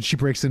 and she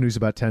breaks the news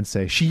about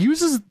Tensei. She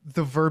uses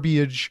the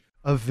verbiage,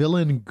 a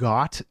villain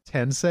got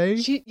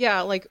Tensei.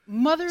 Like,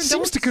 mother,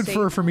 Seems to don't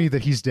confer say for that. me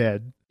that he's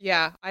dead.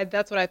 Yeah,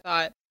 that's what I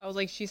thought. I was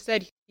like, she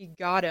said he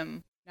got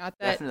him, not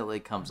that. Definitely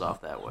comes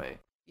off that way.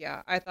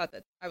 Yeah, I thought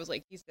that. I was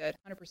like, he's dead,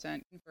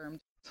 100% confirmed.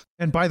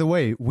 And by the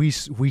way, we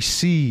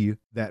see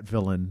that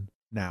villain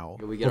now,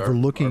 We get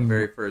overlooking our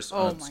very first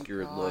Oh my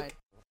unobscured God. look.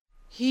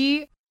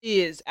 He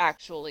is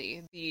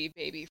actually the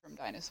baby from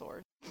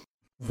Dinosaur.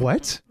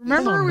 what?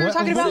 Remember Hold on, we were what-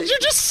 talking what about- did you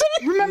just say?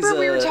 Remember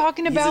we were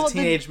talking about He's a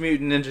Teenage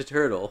Mutant Ninja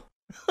Turtle.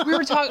 we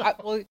were talking.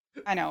 Well,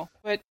 I know,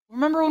 but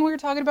remember when we were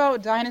talking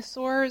about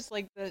dinosaurs,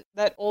 like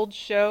that old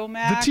show,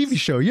 Max? The TV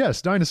show,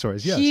 yes,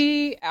 dinosaurs, yes.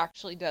 He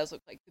actually does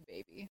look like the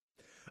baby.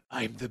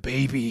 I'm the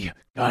baby.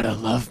 Gotta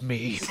love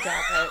me.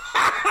 Stop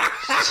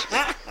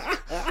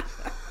it.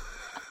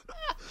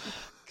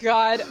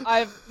 God,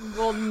 I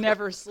will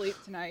never sleep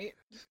tonight.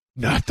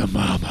 Not the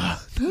mama.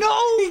 No!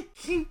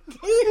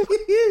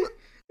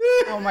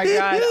 Oh my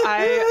God,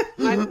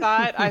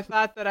 I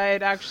thought that I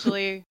had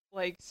actually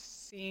like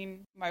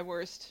seen my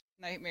worst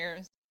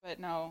nightmares, but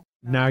no.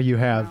 Now you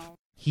have. no.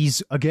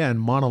 He's again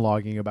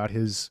monologuing about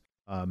his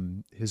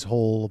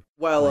whole.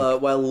 While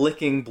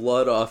licking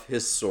blood off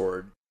his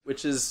sword,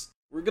 which is,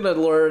 we're gonna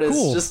learn,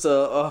 Cool. is just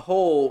a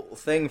whole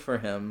thing for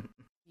him.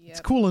 It's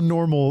Yep. cool and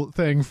normal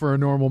thing for a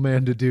normal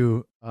man to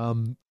do.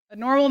 A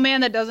normal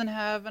man that doesn't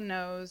have a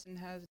nose and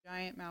has a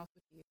giant mouth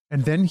with teeth.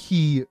 And then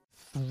he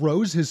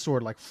throws his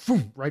sword like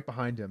phoom, right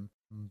behind him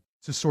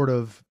to sort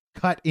of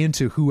cut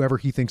into whoever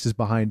he thinks is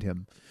behind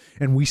him,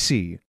 and we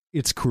see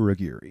it's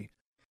Kurogiri.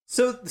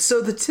 So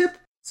the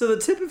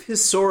tip of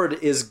his sword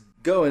is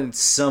going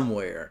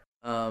somewhere.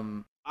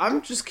 I'm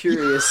just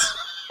curious.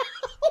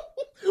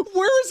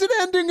 Where is it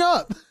ending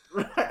up?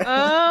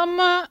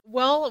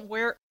 Well,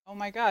 where? Oh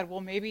my God.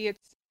 Well, maybe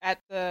it's at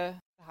the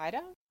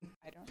hideout.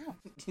 I don't know.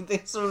 Do you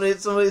think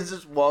somebody's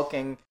just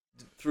walking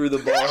through the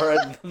bar?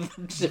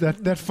 And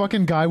That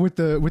fucking guy with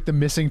the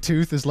missing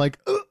tooth is like,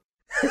 "Ugh."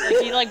 Like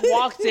he like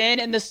walks in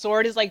and the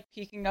sword is like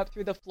peeking up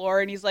through the floor,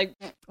 and he's like,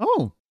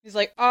 oh.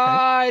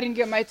 I didn't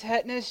get my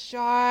tetanus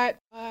shot.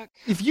 Fuck.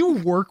 If you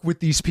work with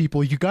these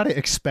people, you got to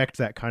expect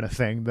that kind of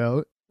thing,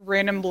 though.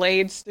 Random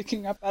blades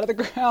sticking up out of the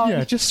ground.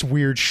 Yeah, just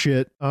weird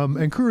shit.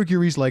 And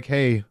Kurogiri's like,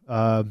 hey,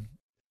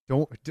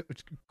 don't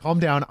calm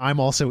down. I'm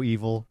also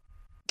evil.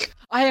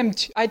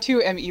 I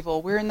too am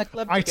evil. We're in the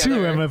club I together.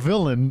 too am a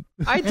villain.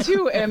 I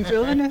too am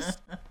villainous,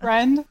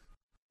 friend.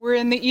 We're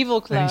in the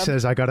evil club. And he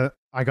says, I got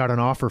an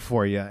offer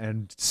for you,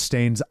 and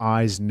Stain's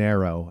eyes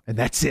narrow, and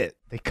that's it.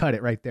 They cut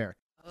it right there.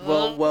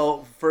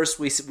 Well. First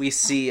we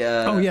see.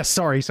 Oh yes,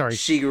 sorry.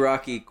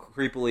 Shigaraki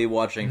creepily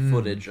watching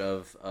footage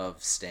of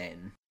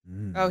Stain.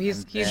 Oh,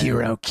 he's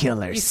hero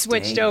killer. He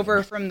switched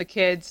over from the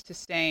kids to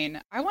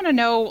Stain. I want to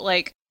know,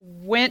 like,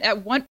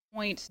 at what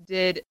point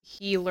did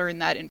he learn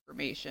that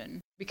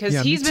information? Because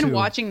Yeah, he's me been too.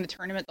 watching the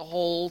tournament the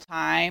whole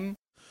time.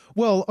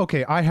 Well,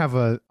 okay, I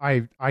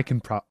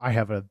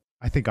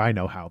think I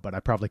know how, but I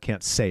probably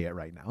can't say it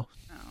right now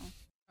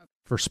Oh,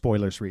 for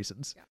spoilers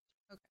reasons. yeah.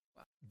 Okay.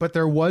 Well, But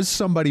there was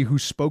somebody who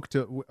spoke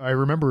to. I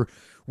remember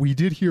we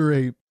did hear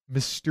a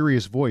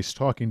mysterious voice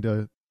talking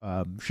to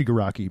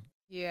Shigaraki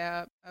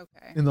yeah.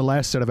 Okay. in the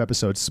last set of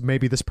episodes.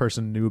 Maybe this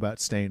person knew about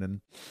Stain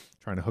and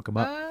trying to hook him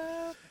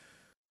up.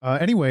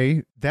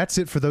 Anyway, that's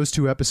it for those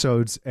 2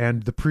 episodes,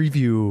 and the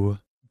preview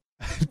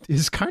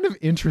is kind of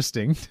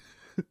interesting.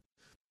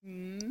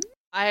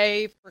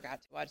 I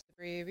forgot to watch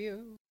the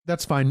preview.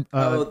 That's fine.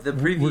 The we're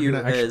preview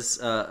gonna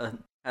actually-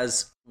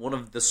 has one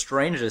of the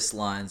strangest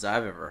lines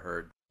I've ever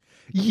heard.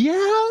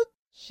 Yeah.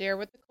 Share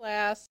with the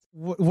class.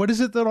 What is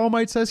it that All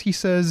Might says? He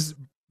says,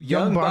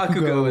 Young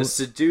Bakugo is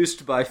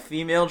seduced by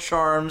female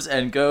charms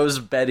and goes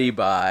Betty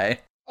by.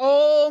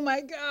 Oh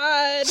my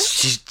god.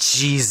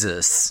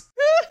 Jesus.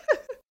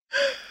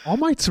 All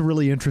Might's a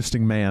really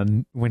interesting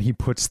man when he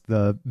puts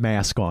the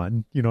mask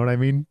on. You know what I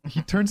mean?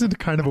 He turns into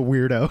kind of a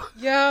weirdo.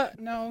 Yeah,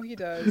 no, he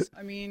does.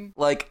 I mean,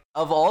 Like,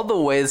 of all the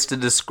ways to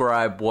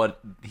describe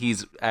what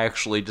he's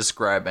actually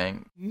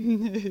describing,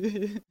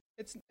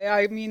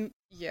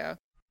 yeah.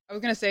 I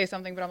was gonna say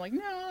something, but I'm like,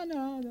 no,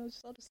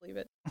 I'll just leave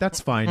it.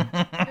 That's fine.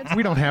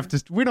 We don't have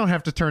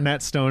to turn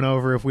that stone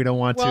over if we don't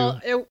want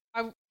to.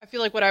 I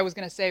feel like what I was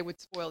gonna say would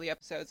spoil the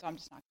episode, so I'm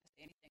just not gonna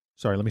say anything.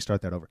 Sorry, let me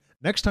start that over.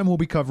 Next time we'll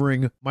be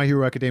covering My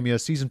Hero Academia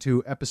Season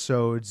 2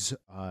 episodes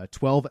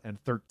 12 and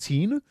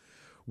 13,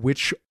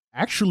 which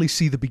actually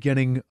see the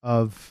beginning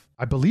of,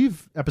 I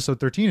believe episode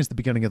 13 is the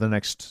beginning of the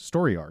next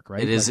story arc,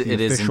 right? it is Like the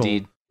it is official-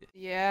 indeed.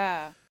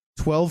 Yeah.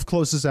 12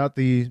 closes out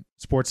the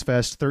Sports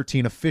Fest,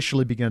 13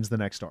 officially begins the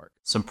next arc.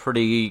 Some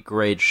pretty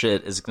great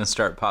shit is going to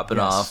start popping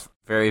Yes. off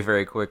very,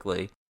 very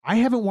quickly. I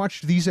haven't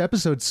watched these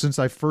episodes since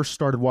I first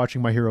started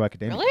watching My Hero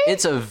Academia. Really?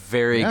 It's a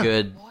very Yeah.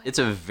 good. It's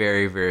a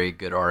very, very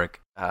good arc.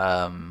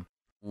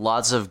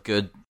 Lots of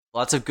good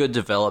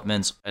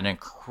developments. An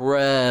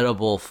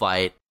incredible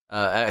fight.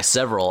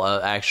 Several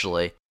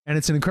actually. And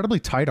it's an incredibly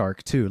tight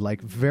arc too,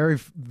 like very,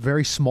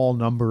 very small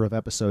number of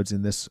episodes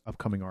in this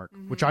upcoming arc,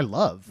 which I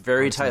love.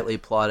 Very honestly. tightly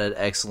plotted.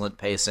 Excellent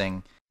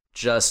pacing.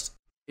 Just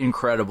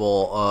incredible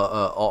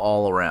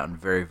all around.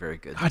 Very, very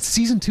good. God,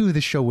 season 2 of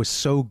this show was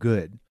so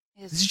good.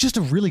 This is just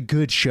a really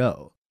good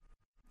show.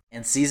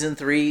 And season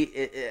 3,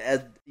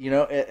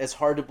 as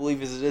hard to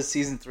believe as it is,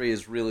 season 3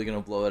 is really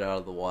going to blow it out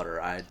of the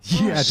water.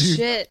 Yeah, dude.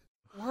 Shit.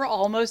 We're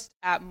almost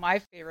at my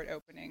favorite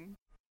opening.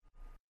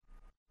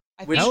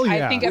 I Hell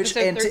yeah. think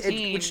episode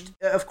 13. Which,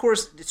 of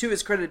course, to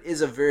its credit,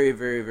 is a very,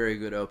 very, very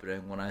good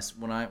opening. When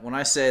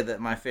I say that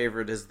my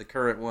favorite is the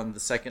current one, the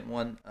second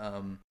one,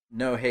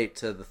 no hate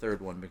to the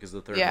third one because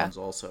the third one's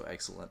also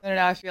excellent. No,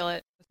 I feel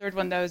it. The third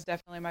one, though, is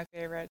definitely my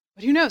favorite.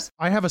 But who knows?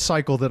 I have a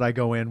cycle that I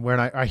go in where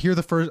I hear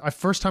the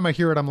first time I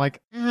hear it, I'm like,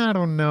 I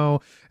don't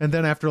know. And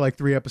then after like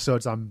 3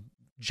 episodes, I'm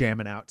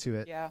jamming out to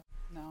it. Yeah,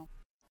 no.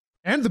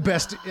 And the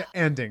best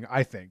ending,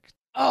 I think.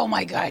 Oh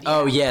my god. Yeah.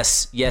 Oh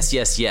yes.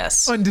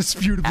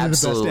 Undisputably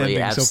Absolutely, the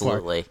best ending so far.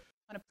 absolutely.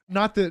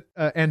 Not that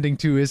ending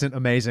 2 isn't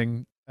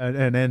amazing,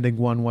 and ending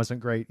 1 wasn't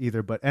great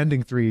either, but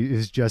ending 3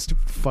 is just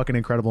fucking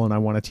incredible, and I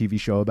want a TV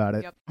show about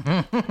it. Yep.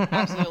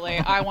 Absolutely.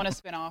 I want a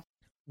spin-off.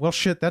 Well,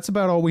 shit, that's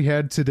about all we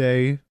had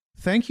today.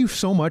 Thank you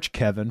so much,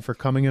 Kevin, for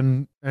coming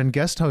in and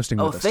guest hosting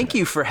with us Thank today.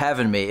 you for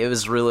having me. It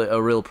was really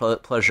a real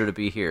pleasure to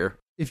be here.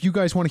 If you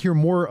guys want to hear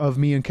more of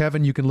me and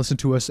Kevin, you can listen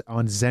to us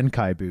on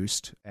Zenkai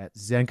Boost at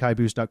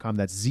zenkaiBoost.com.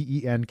 That's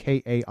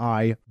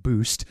ZENKAI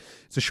Boost.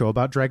 It's a show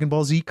about Dragon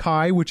Ball Z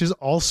Kai, which is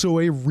also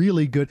a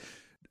really good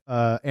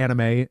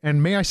anime.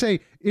 And may I say,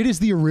 it is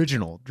the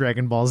original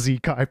Dragon Ball Z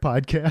Kai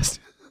podcast.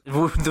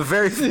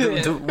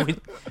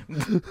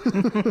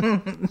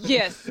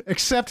 Yes.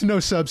 Except no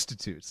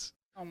substitutes.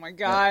 Oh my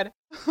god.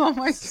 Oh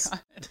my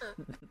god.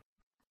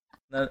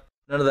 None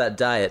of that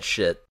diet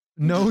shit.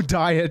 No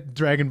diet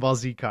Dragon Ball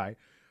Z Kai.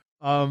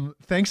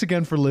 Thanks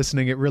again for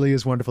listening. It really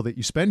is wonderful that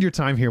you spend your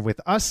time here with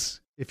us.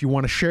 If you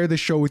want to share this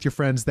show with your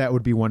friends, that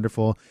would be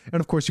wonderful. And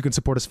of course, you can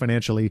support us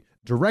financially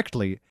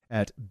directly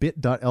at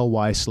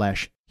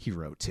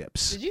bit.ly/hero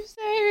tips. Did you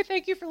say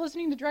thank you for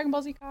listening to Dragon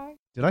Ball Z Kai?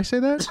 Did I say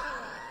that?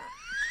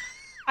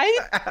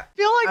 I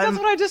feel like that's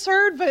what I just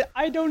heard, but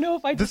I don't know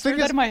if I just heard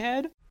that in my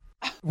head.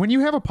 When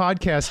you have a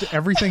podcast,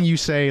 everything you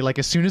say, like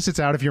as soon as it's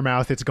out of your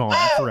mouth, it's gone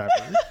forever.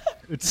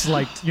 It's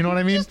like, you know what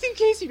I mean? Just in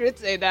case you did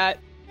say that,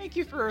 thank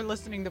you for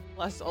listening to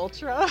Plus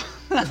Ultra.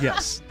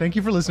 Yes. Thank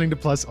you for listening to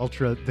Plus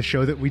Ultra, the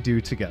show that we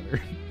do together.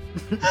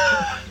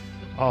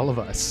 All of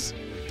us.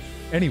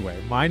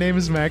 Anyway, my name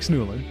is Max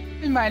Newland.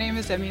 And my name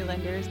is Emmy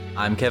Linders.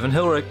 I'm Kevin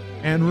Hilrich.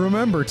 And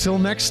remember, till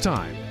next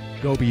time,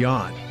 go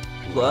beyond.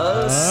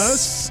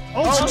 Plus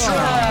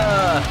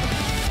Ultra!